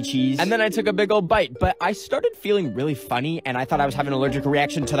easy cheese, and then I took a big old bite, but I started feeling really funny, and I thought I was having an allergic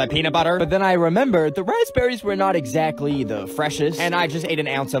reaction to the peanut butter. But then I remembered the raspberries were not exactly the freshest, and I just ate an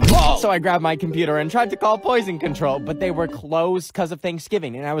ounce of them. So I grabbed my computer and tried to call poison control, but they were closed because of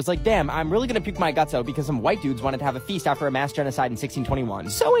Thanksgiving. And I was like, damn, I'm really gonna puke my guts out because some white dudes wanted to have a feast after a mass genocide in 1621.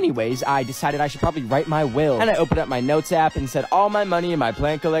 So anyways, I decided I should probably write my will. And I opened up my notes app and said all my money in my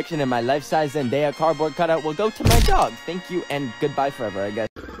plant collection and my life-size Zendaya cardboard cutout will go to my dog. Thank you and goodbye forever, I guess.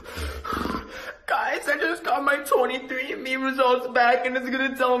 Guys, I just got my 23andMe results back, and it's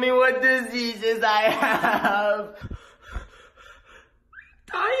gonna tell me what diseases I have.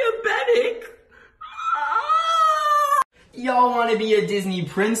 Diabetic? Y'all want to be a Disney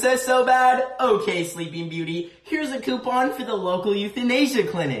princess so bad? Okay, Sleeping Beauty, here's a coupon for the local euthanasia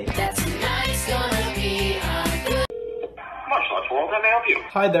clinic. That's nice, gonna be a good... How can I help you?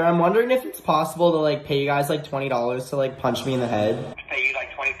 Hi there, I'm wondering if it's possible to like pay you guys like $20 to like punch me in the head. Pay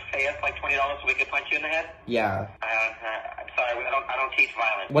us like $20 so we can punch you in the head? Yeah. I'm sorry, I don't teach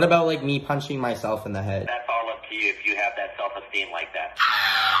violence. What about like me punching myself in the head? That's all up to you if you have that self-esteem like that.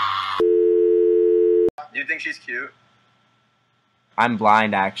 Do you think she's cute? I'm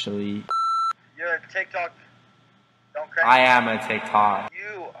blind, actually. You're a TikTok. Don't crack. I am a TikTok.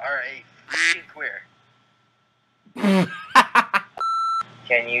 You are a freaking queer.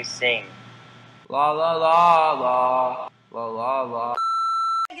 Can you sing? La la la la la la la.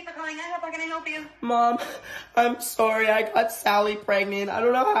 Thank you for calling. How can I help you? Mom, I'm sorry, I got Sally pregnant. I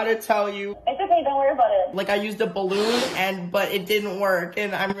don't know how to tell you. It's okay, don't worry about it. Like I used a balloon but it didn't work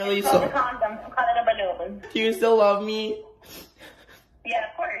and I'm really Call sorry. the condom. Call it a balloon. Do you still love me? Yeah,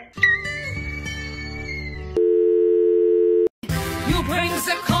 of course. You bring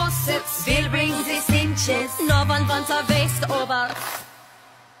the corsets, we'll bring the cinches. No one wants a waist over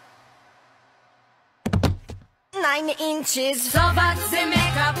 9 inches. So what the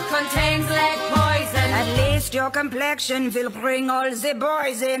makeup contains lead poison. At least your complexion will bring all the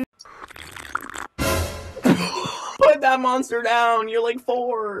boys in. Put that monster down, you're like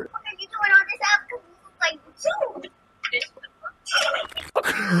 4. What are you doing on this app? Because you look like 2.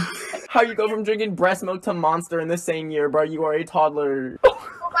 How you go from drinking breast milk to Monster in the same year, bro? You are a toddler. Bye,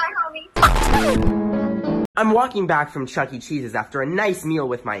 homie. I'm walking back from Chuck E. Cheese's after a nice meal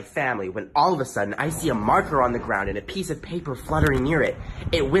with my family when all of a sudden I see a marker on the ground and a piece of paper fluttering near it.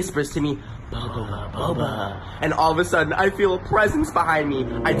 It whispers to me, "Boba, Boba." And all of a sudden I feel a presence behind me.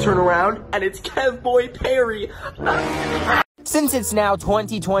 I turn around and it's Kevboy Perry. Since it's now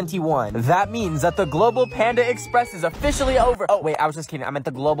 2021, that means that the Global Panda Express is officially over. Oh, wait, I was just kidding. I meant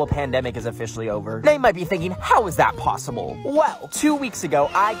the global pandemic is officially over. They might be thinking, how is that possible? Well, 2 weeks ago,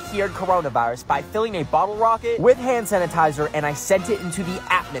 I cured coronavirus by filling a bottle rocket with hand sanitizer and I sent it into the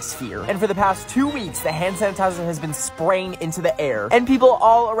atmosphere. And for the past 2 weeks, the hand sanitizer has been spraying into the air. And people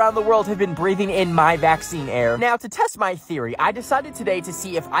all around the world have been breathing in my vaccine air. Now, to test my theory, I decided today to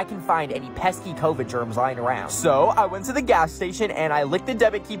see if I can find any pesky COVID germs lying around. So, I went to the gas station and I licked the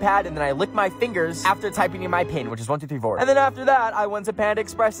debit keypad and then I licked my fingers after typing in my PIN, which is 1, 2, 3, 4. And then after that, I went to Panda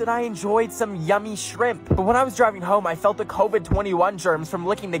Express and I enjoyed some yummy shrimp. But when I was driving home, I felt the COVID-21 germs from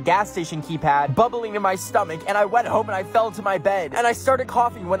licking the gas station keypad bubbling in my stomach, and I went home and I fell to my bed. And I started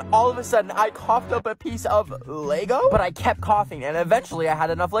coughing when all of a sudden I coughed up a piece of Lego? But I kept coughing and eventually I had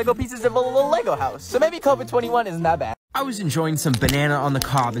enough Lego pieces to build a little Lego house. So maybe COVID-21 isn't that bad. I was enjoying some banana on the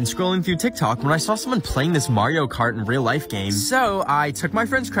cob and scrolling through TikTok when I saw someone playing this Mario Kart in real life game. So I took my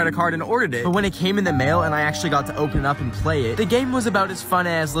friend's credit card and ordered it. But when it came in the mail and I actually got to open it up and play it, the game was about as fun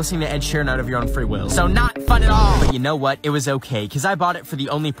as listening to Ed Sheeran out of your own free will. So not fun at all. But you know what? It was okay, because I bought it for the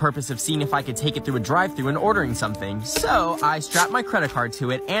only purpose of seeing if I could take it through a drive-thru and ordering something. So I strapped my credit card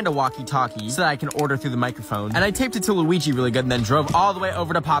to it and a walkie-talkie so that I can order through the microphone. And I taped it to Luigi really good and then drove all the way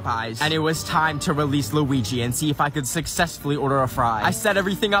over to Popeyes. And it was time to release Luigi and see if I could successfully order a fry. I set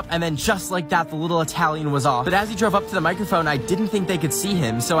everything up and then just like that, the little Italian was off. But as he drove up to the microphone, I didn't think they could see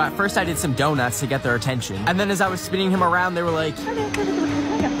him. So at first I did some donuts to get their attention. And then as I was spinning him around, they were like...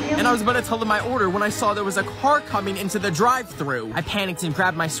 And I was about to tell them my order when I saw there was a car coming into the drive-thru. I panicked and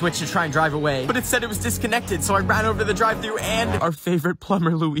grabbed my Switch to try and drive away, but it said it was disconnected, so I ran over to the drive-thru and our favorite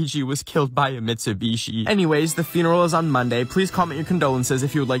plumber Luigi was killed by a Mitsubishi. Anyways, the funeral is on Monday. Please comment your condolences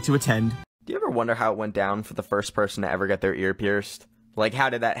if you would like to attend. Do you ever wonder how it went down for the first person to ever get their ear pierced? Like,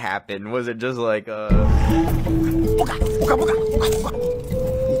 how did that happen? Was it just like,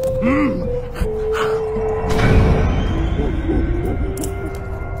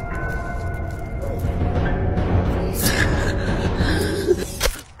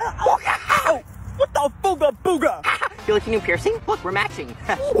 What the booga booga? You like a new piercing? Look, we're matching.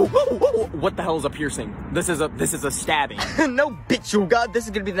 What the hell is a piercing? This is a stabbing. No, bitchuga. This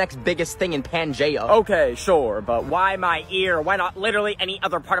is gonna be the next biggest thing in Pangea. Okay, sure, but why my ear? Why not literally any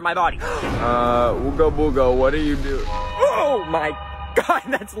other part of my body? Ooga booga, what do you do? Oh my god,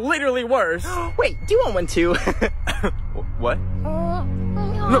 that's literally worse. Wait, do you want one too? What? No.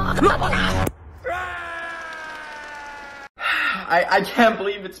 I can't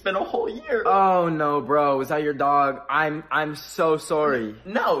believe it's been a whole year. Oh no, bro. Is that your dog? I'm so sorry.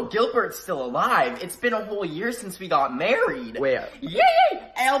 No, Gilbert's still alive. It's been a whole year since we got married. Where? Yay!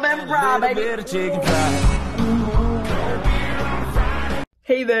 Alabama Bra, baby.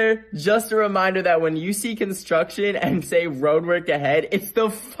 Hey there, just a reminder that when you see construction and say road work ahead, it's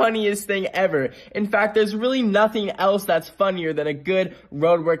the funniest thing ever. In fact, there's really nothing else that's funnier than a good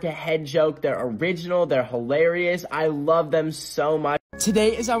road work ahead joke. They're original, they're hilarious, I love them so much.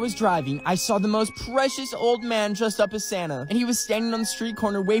 Today, as I was driving, I saw the most precious old man dressed up as Santa, and he was standing on the street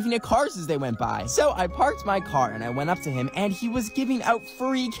corner waving at cars as they went by. So I parked my car and I went up to him, and he was giving out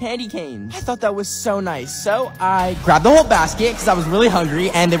free candy canes. I thought that was so nice, so I grabbed the whole basket because I was really hungry,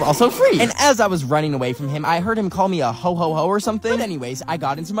 and they were also free. And as I was running away from him, I heard him call me a ho-ho-ho or something. But anyways, I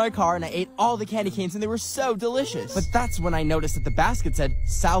got into my car and I ate all the candy canes, and they were so delicious. But that's when I noticed that the basket said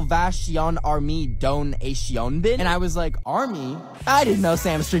Salvation Army Donation Bin, and I was like, Army? I didn't know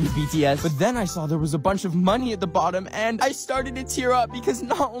Sam streamed BTS. But then I saw there was a bunch of money at the bottom, and I started to tear up because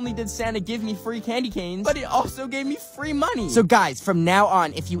not only did Santa give me free candy canes, but he also gave me free money. So guys, from now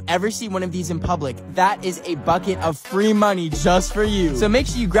on, if you ever see one of these in public, that is a bucket of free money just for you. So make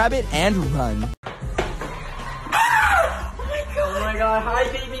sure you grab it and run. Oh my god,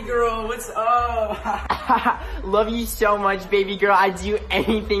 hi baby girl, what's up? Love you so much, baby girl, I'd do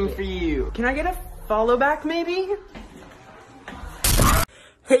anything for you. Can I get a follow back maybe?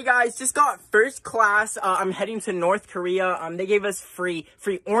 Hey guys, just got first class. I'm heading to North Korea. They gave us free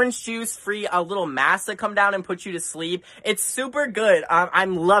orange juice, free little mask that come down and put you to sleep. It's super good.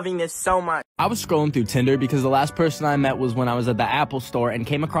 I'm loving this so much. I was scrolling through Tinder because the last person I met was when I was at the Apple store and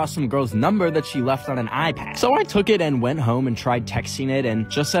came across some girl's number that she left on an iPad. So I took it and went home and tried texting it and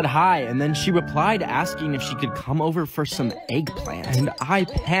just said hi, and then she replied asking if she could come over for some eggplant. And I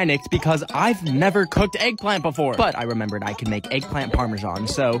panicked because I've never cooked eggplant before. But I remembered I could make eggplant parmesan,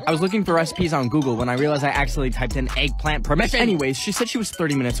 so I was looking for recipes on Google when I realized I accidentally typed in eggplant permission. Anyways, she said she was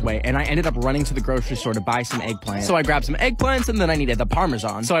 30 minutes away, and I ended up running to the grocery store to buy some eggplant. So I grabbed some eggplants, and then I needed the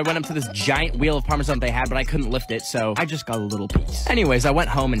parmesan. So I went up to this giant wheel of parmesan they had, but I couldn't lift it, so I just got a little piece. Anyways, I went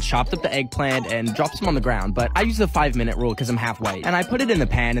home and chopped up the eggplant and dropped some on the ground, but I used the 5-minute rule because I'm half white. And I put it in the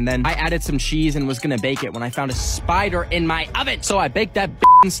pan, and then I added some cheese and was gonna bake it when I found a spider in my oven. So I baked that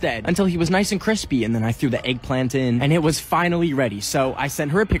instead until he was nice and crispy, and then I threw the eggplant in, and it was finally ready. So I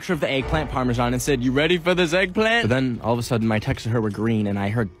sent her a picture of the eggplant parmesan and said, "You ready for this eggplant?" But then all of a sudden my texts to her were green, and I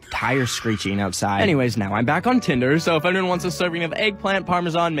heard tires screeching outside. Anyways, now I'm back on Tinder, so if anyone wants a serving of eggplant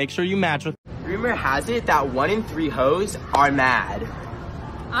parmesan, make sure you match with. Rumor has it that 1 in 3 hoes are mad.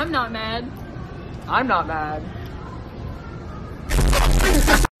 I'm not mad. I'm not mad.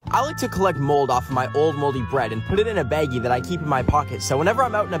 I like to collect mold off of my old moldy bread and put it in a baggie that I keep in my pocket, so whenever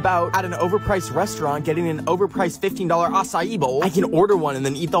I'm out and about at an overpriced restaurant getting an overpriced $15 acai bowl, I can order one and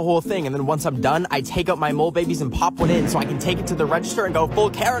then eat the whole thing, and then once I'm done, I take out my mold babies and pop one in so I can take it to the register and go full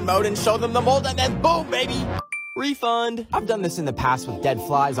Karen mode and show them the mold, and then boom, baby! Refund. I've done this in the past with dead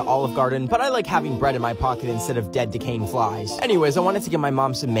flies at Olive Garden, but I like having bread in my pocket instead of dead decaying flies. Anyways, I wanted to give my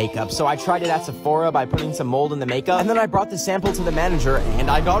mom some makeup, so I tried it at Sephora by putting some mold in the makeup, and then I brought the sample to the manager, and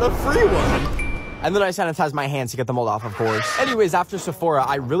I got a free one. And then I sanitized my hands to get the mold off, of course. Anyways, after Sephora,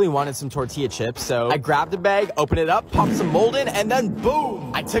 I really wanted some tortilla chips, so I grabbed a bag, opened it up, popped some mold in, and then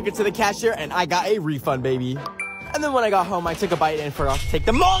boom! I took it to the cashier, and I got a refund, baby. And then when I got home, I took a bite and forgot to take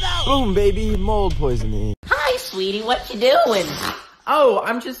the mold out! Boom, baby, mold poisoning. Hi, sweetie, what you doing? Oh,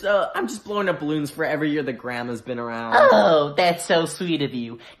 I'm just blowing up balloons for every year that Grandma's been around. Oh, that's so sweet of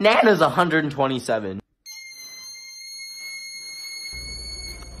you. Nana's 127.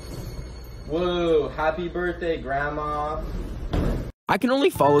 Whoa, happy birthday, Grandma. I can only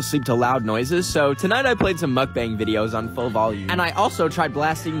fall asleep to loud noises, so tonight I played some mukbang videos on full volume. And I also tried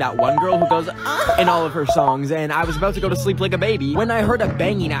blasting that one girl who goes in all of her songs, and I was about to go to sleep like a baby when I heard a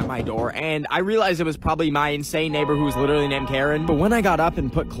banging at my door, and I realized it was probably my insane neighbor who was literally named Karen. But when I got up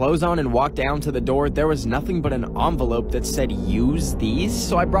and put clothes on and walked down to the door, there was nothing but an envelope that said, "Use these."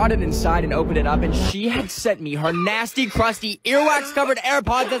 So I brought it inside and opened it up, and she had sent me her nasty, crusty, earwax-covered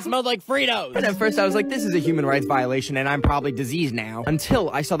AirPods that smelled like Fritos. And at first I was like, this is a human rights violation, and I'm probably diseased now. Until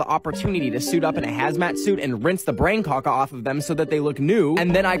I saw the opportunity to suit up in a hazmat suit and rinse the brain caca off of them so that they look new,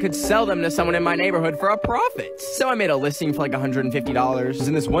 and then I could sell them to someone in my neighborhood for a profit. So I made a listing for like $150,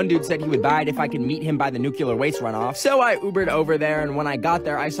 and this one dude said he would buy it if I could meet him by the nuclear waste runoff. So I Ubered over there, and when I got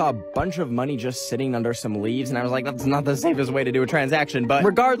there, I saw a bunch of money just sitting under some leaves, and I was like, that's not the safest way to do a transaction. But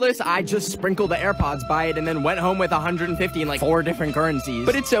regardless, I just sprinkled the AirPods by it and then went home with 150 in like 4 different currencies.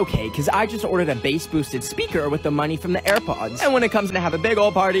 But it's okay, because I just ordered a bass-boosted speaker with the money from the AirPods. And when it comes to have a big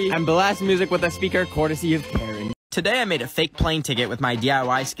old party and blast music with a speaker courtesy of Karen. Today I made a fake plane ticket with my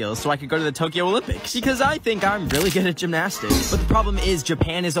DIY skills so I could go to the Tokyo Olympics, because I think I'm really good at gymnastics. But the problem is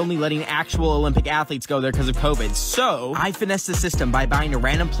Japan is only letting actual Olympic athletes go there because of COVID. So I finessed the system by buying a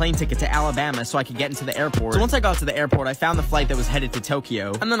random plane ticket to Alabama so I could get into the airport. So once I got to the airport, I found the flight that was headed to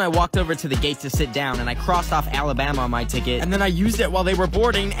Tokyo. And then I walked over to the gate to sit down and I crossed off Alabama on my ticket. And then I used it while they were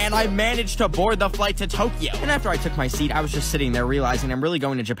boarding and I managed to board the flight to Tokyo. And after I took my seat, I was just sitting there realizing I'm really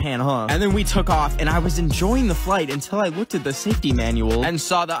going to Japan, huh? And then we took off and I was enjoying the flight until I looked at the safety manual and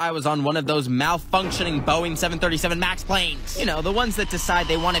saw that I was on one of those malfunctioning Boeing 737 MAX planes. You know, the ones that decide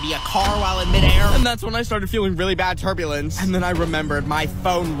they want to be a car while in midair. And that's when I started feeling really bad turbulence. And then I remembered my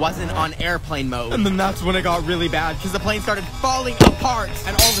phone wasn't on airplane mode. And then that's when it got really bad because the plane started falling apart.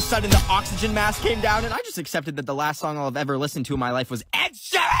 And all of a sudden the oxygen mask came down and I just accepted that the last song I'll have ever listened to in my life was Ed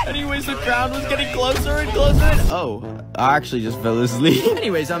Sheeran. Anyways, the ground was getting closer and closer and I actually just fell asleep.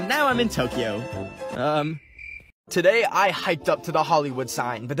 Anyways, now I'm in Tokyo. Today, I hiked up to the Hollywood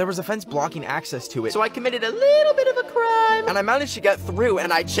sign, but there was a fence blocking access to it, so I committed a little bit of a crime, and I managed to get through,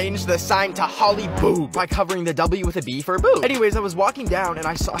 and I changed the sign to Holly Boob by covering the W with a B for boob. Anyways, I was walking down, and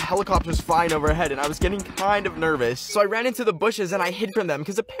I saw helicopters flying overhead, and I was getting kind of nervous, so I ran into the bushes, and I hid from them,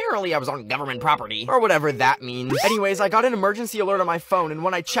 because apparently I was on government property, or whatever that means. Anyways, I got an emergency alert on my phone, and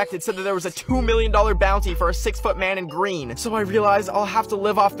when I checked, it said that there was a $2 million bounty for a 6-foot man in green, so I realized I'll have to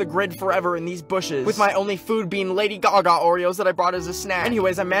live off the grid forever in these bushes, with my only food being Lady Gaga Oreos that I brought as a snack.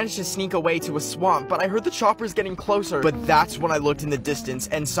 Anyways, I managed to sneak away to a swamp, but I heard the choppers getting closer. But that's when I looked in the distance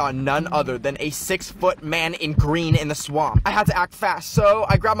and saw none other than a 6-foot man in green in the swamp. I had to act fast, so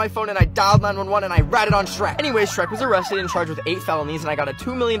I grabbed my phone and I dialed 911 and I ratted on Shrek. Anyways, Shrek was arrested and charged with 8 felonies and I got a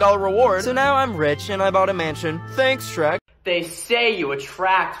 $2 million reward. So now I'm rich and I bought a mansion. Thanks, Shrek. They say you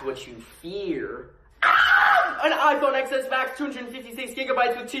attract what you fear. Ah! An iPhone XS Max 256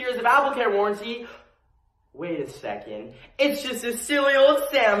 gigabytes with 2 years of Apple Care warranty. Wait a second. It's just a silly old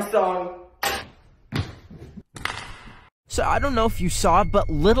Samsung. So I don't know if you saw, but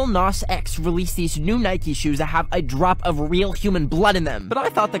Lil Nas X released these new Nike shoes that have a drop of real human blood in them. But I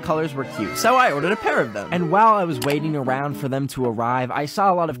thought the colors were cute, so I ordered a pair of them. And while I was waiting around for them to arrive, I saw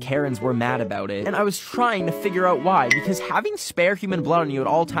a lot of Karens were mad about it. And I was trying to figure out why, because having spare human blood on you at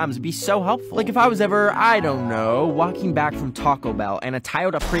all times would be so helpful. Like if I was ever, I don't know, walking back from Taco Bell and a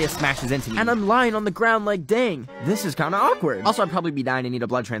Toyota Prius smashes into me, and I'm lying on the ground like, dang, this is kinda awkward. Also, I'd probably be dying and need a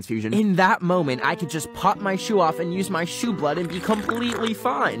blood transfusion. In that moment, I could just pop my shoe off and use my shoe blood and be completely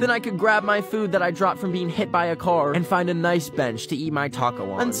fine. Then I could grab my food that I dropped from being hit by a car and find a nice bench to eat my taco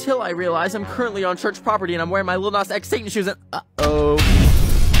on. Until I realize I'm currently on church property and I'm wearing my Lil Nas X Satan shoes and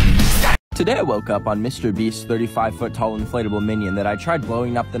Today I woke up on Mr. Beast's 35-foot tall inflatable minion that I tried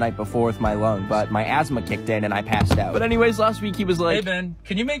blowing up the night before with my lung, but my asthma kicked in and I passed out. But anyways, last week he was like, "Hey Ben,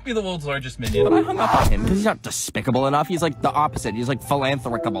 can you make me the world's largest minion?" But I hung up on him because he's not despicable enough. He's like the opposite. He's like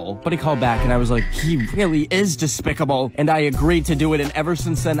philanthropicable. But he called back and I was like, he really is despicable. And I agreed to do it, and ever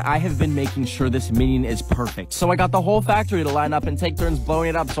since then I have been making sure this minion is perfect. So I got the whole factory to line up and take turns blowing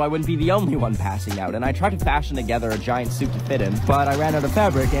it up so I wouldn't be the only one passing out. And I tried to fashion together a giant suit to fit him, but I ran out of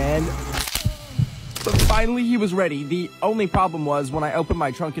fabric and... But finally he was ready. The only problem was when I opened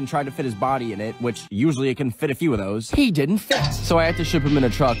my trunk and tried to fit his body in it, which usually it can fit a few of those, he didn't fit. So I had to ship him in a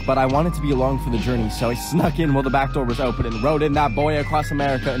truck, but I wanted to be along for the journey, so I snuck in while the back door was open and rode in that boy across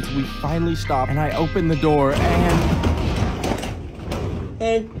America until we finally stopped, and I opened the door and...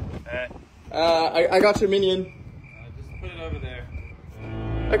 Hey. Hey. I got your minion. Just put it over there.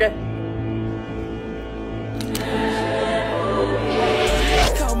 Okay.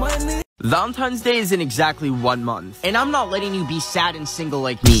 Valentine's Day is in exactly 1 month, and I'm not letting you be sad and single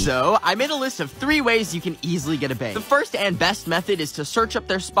like me. So, I made a list of 3 ways you can easily get a babe. The first and best method is to search up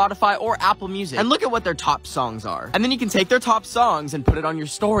their Spotify or Apple Music and look at what their top songs are. And then you can take their top songs and put it on your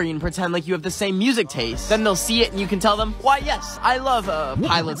story and pretend like you have the same music taste. Then they'll see it and you can tell them, why yes, I love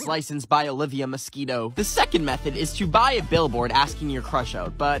Pilot's License by Olivia Mosquito. The second method is to buy a billboard asking your crush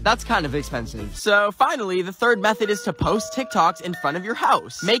out, but that's kind of expensive. So finally, the third method is to post TikToks in front of your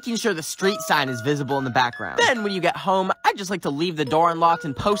house, making sure the street sign is visible in the background. Then when you get home, I just like to leave the door unlocked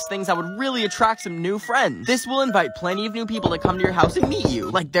and post things that would really attract some new friends. This will invite plenty of new people to come to your house and meet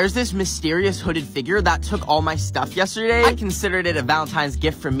you. Like there's this mysterious hooded figure that took all my stuff yesterday. I considered it a Valentine's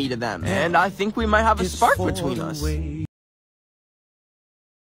gift from me to them, and I think we might have a spark between us.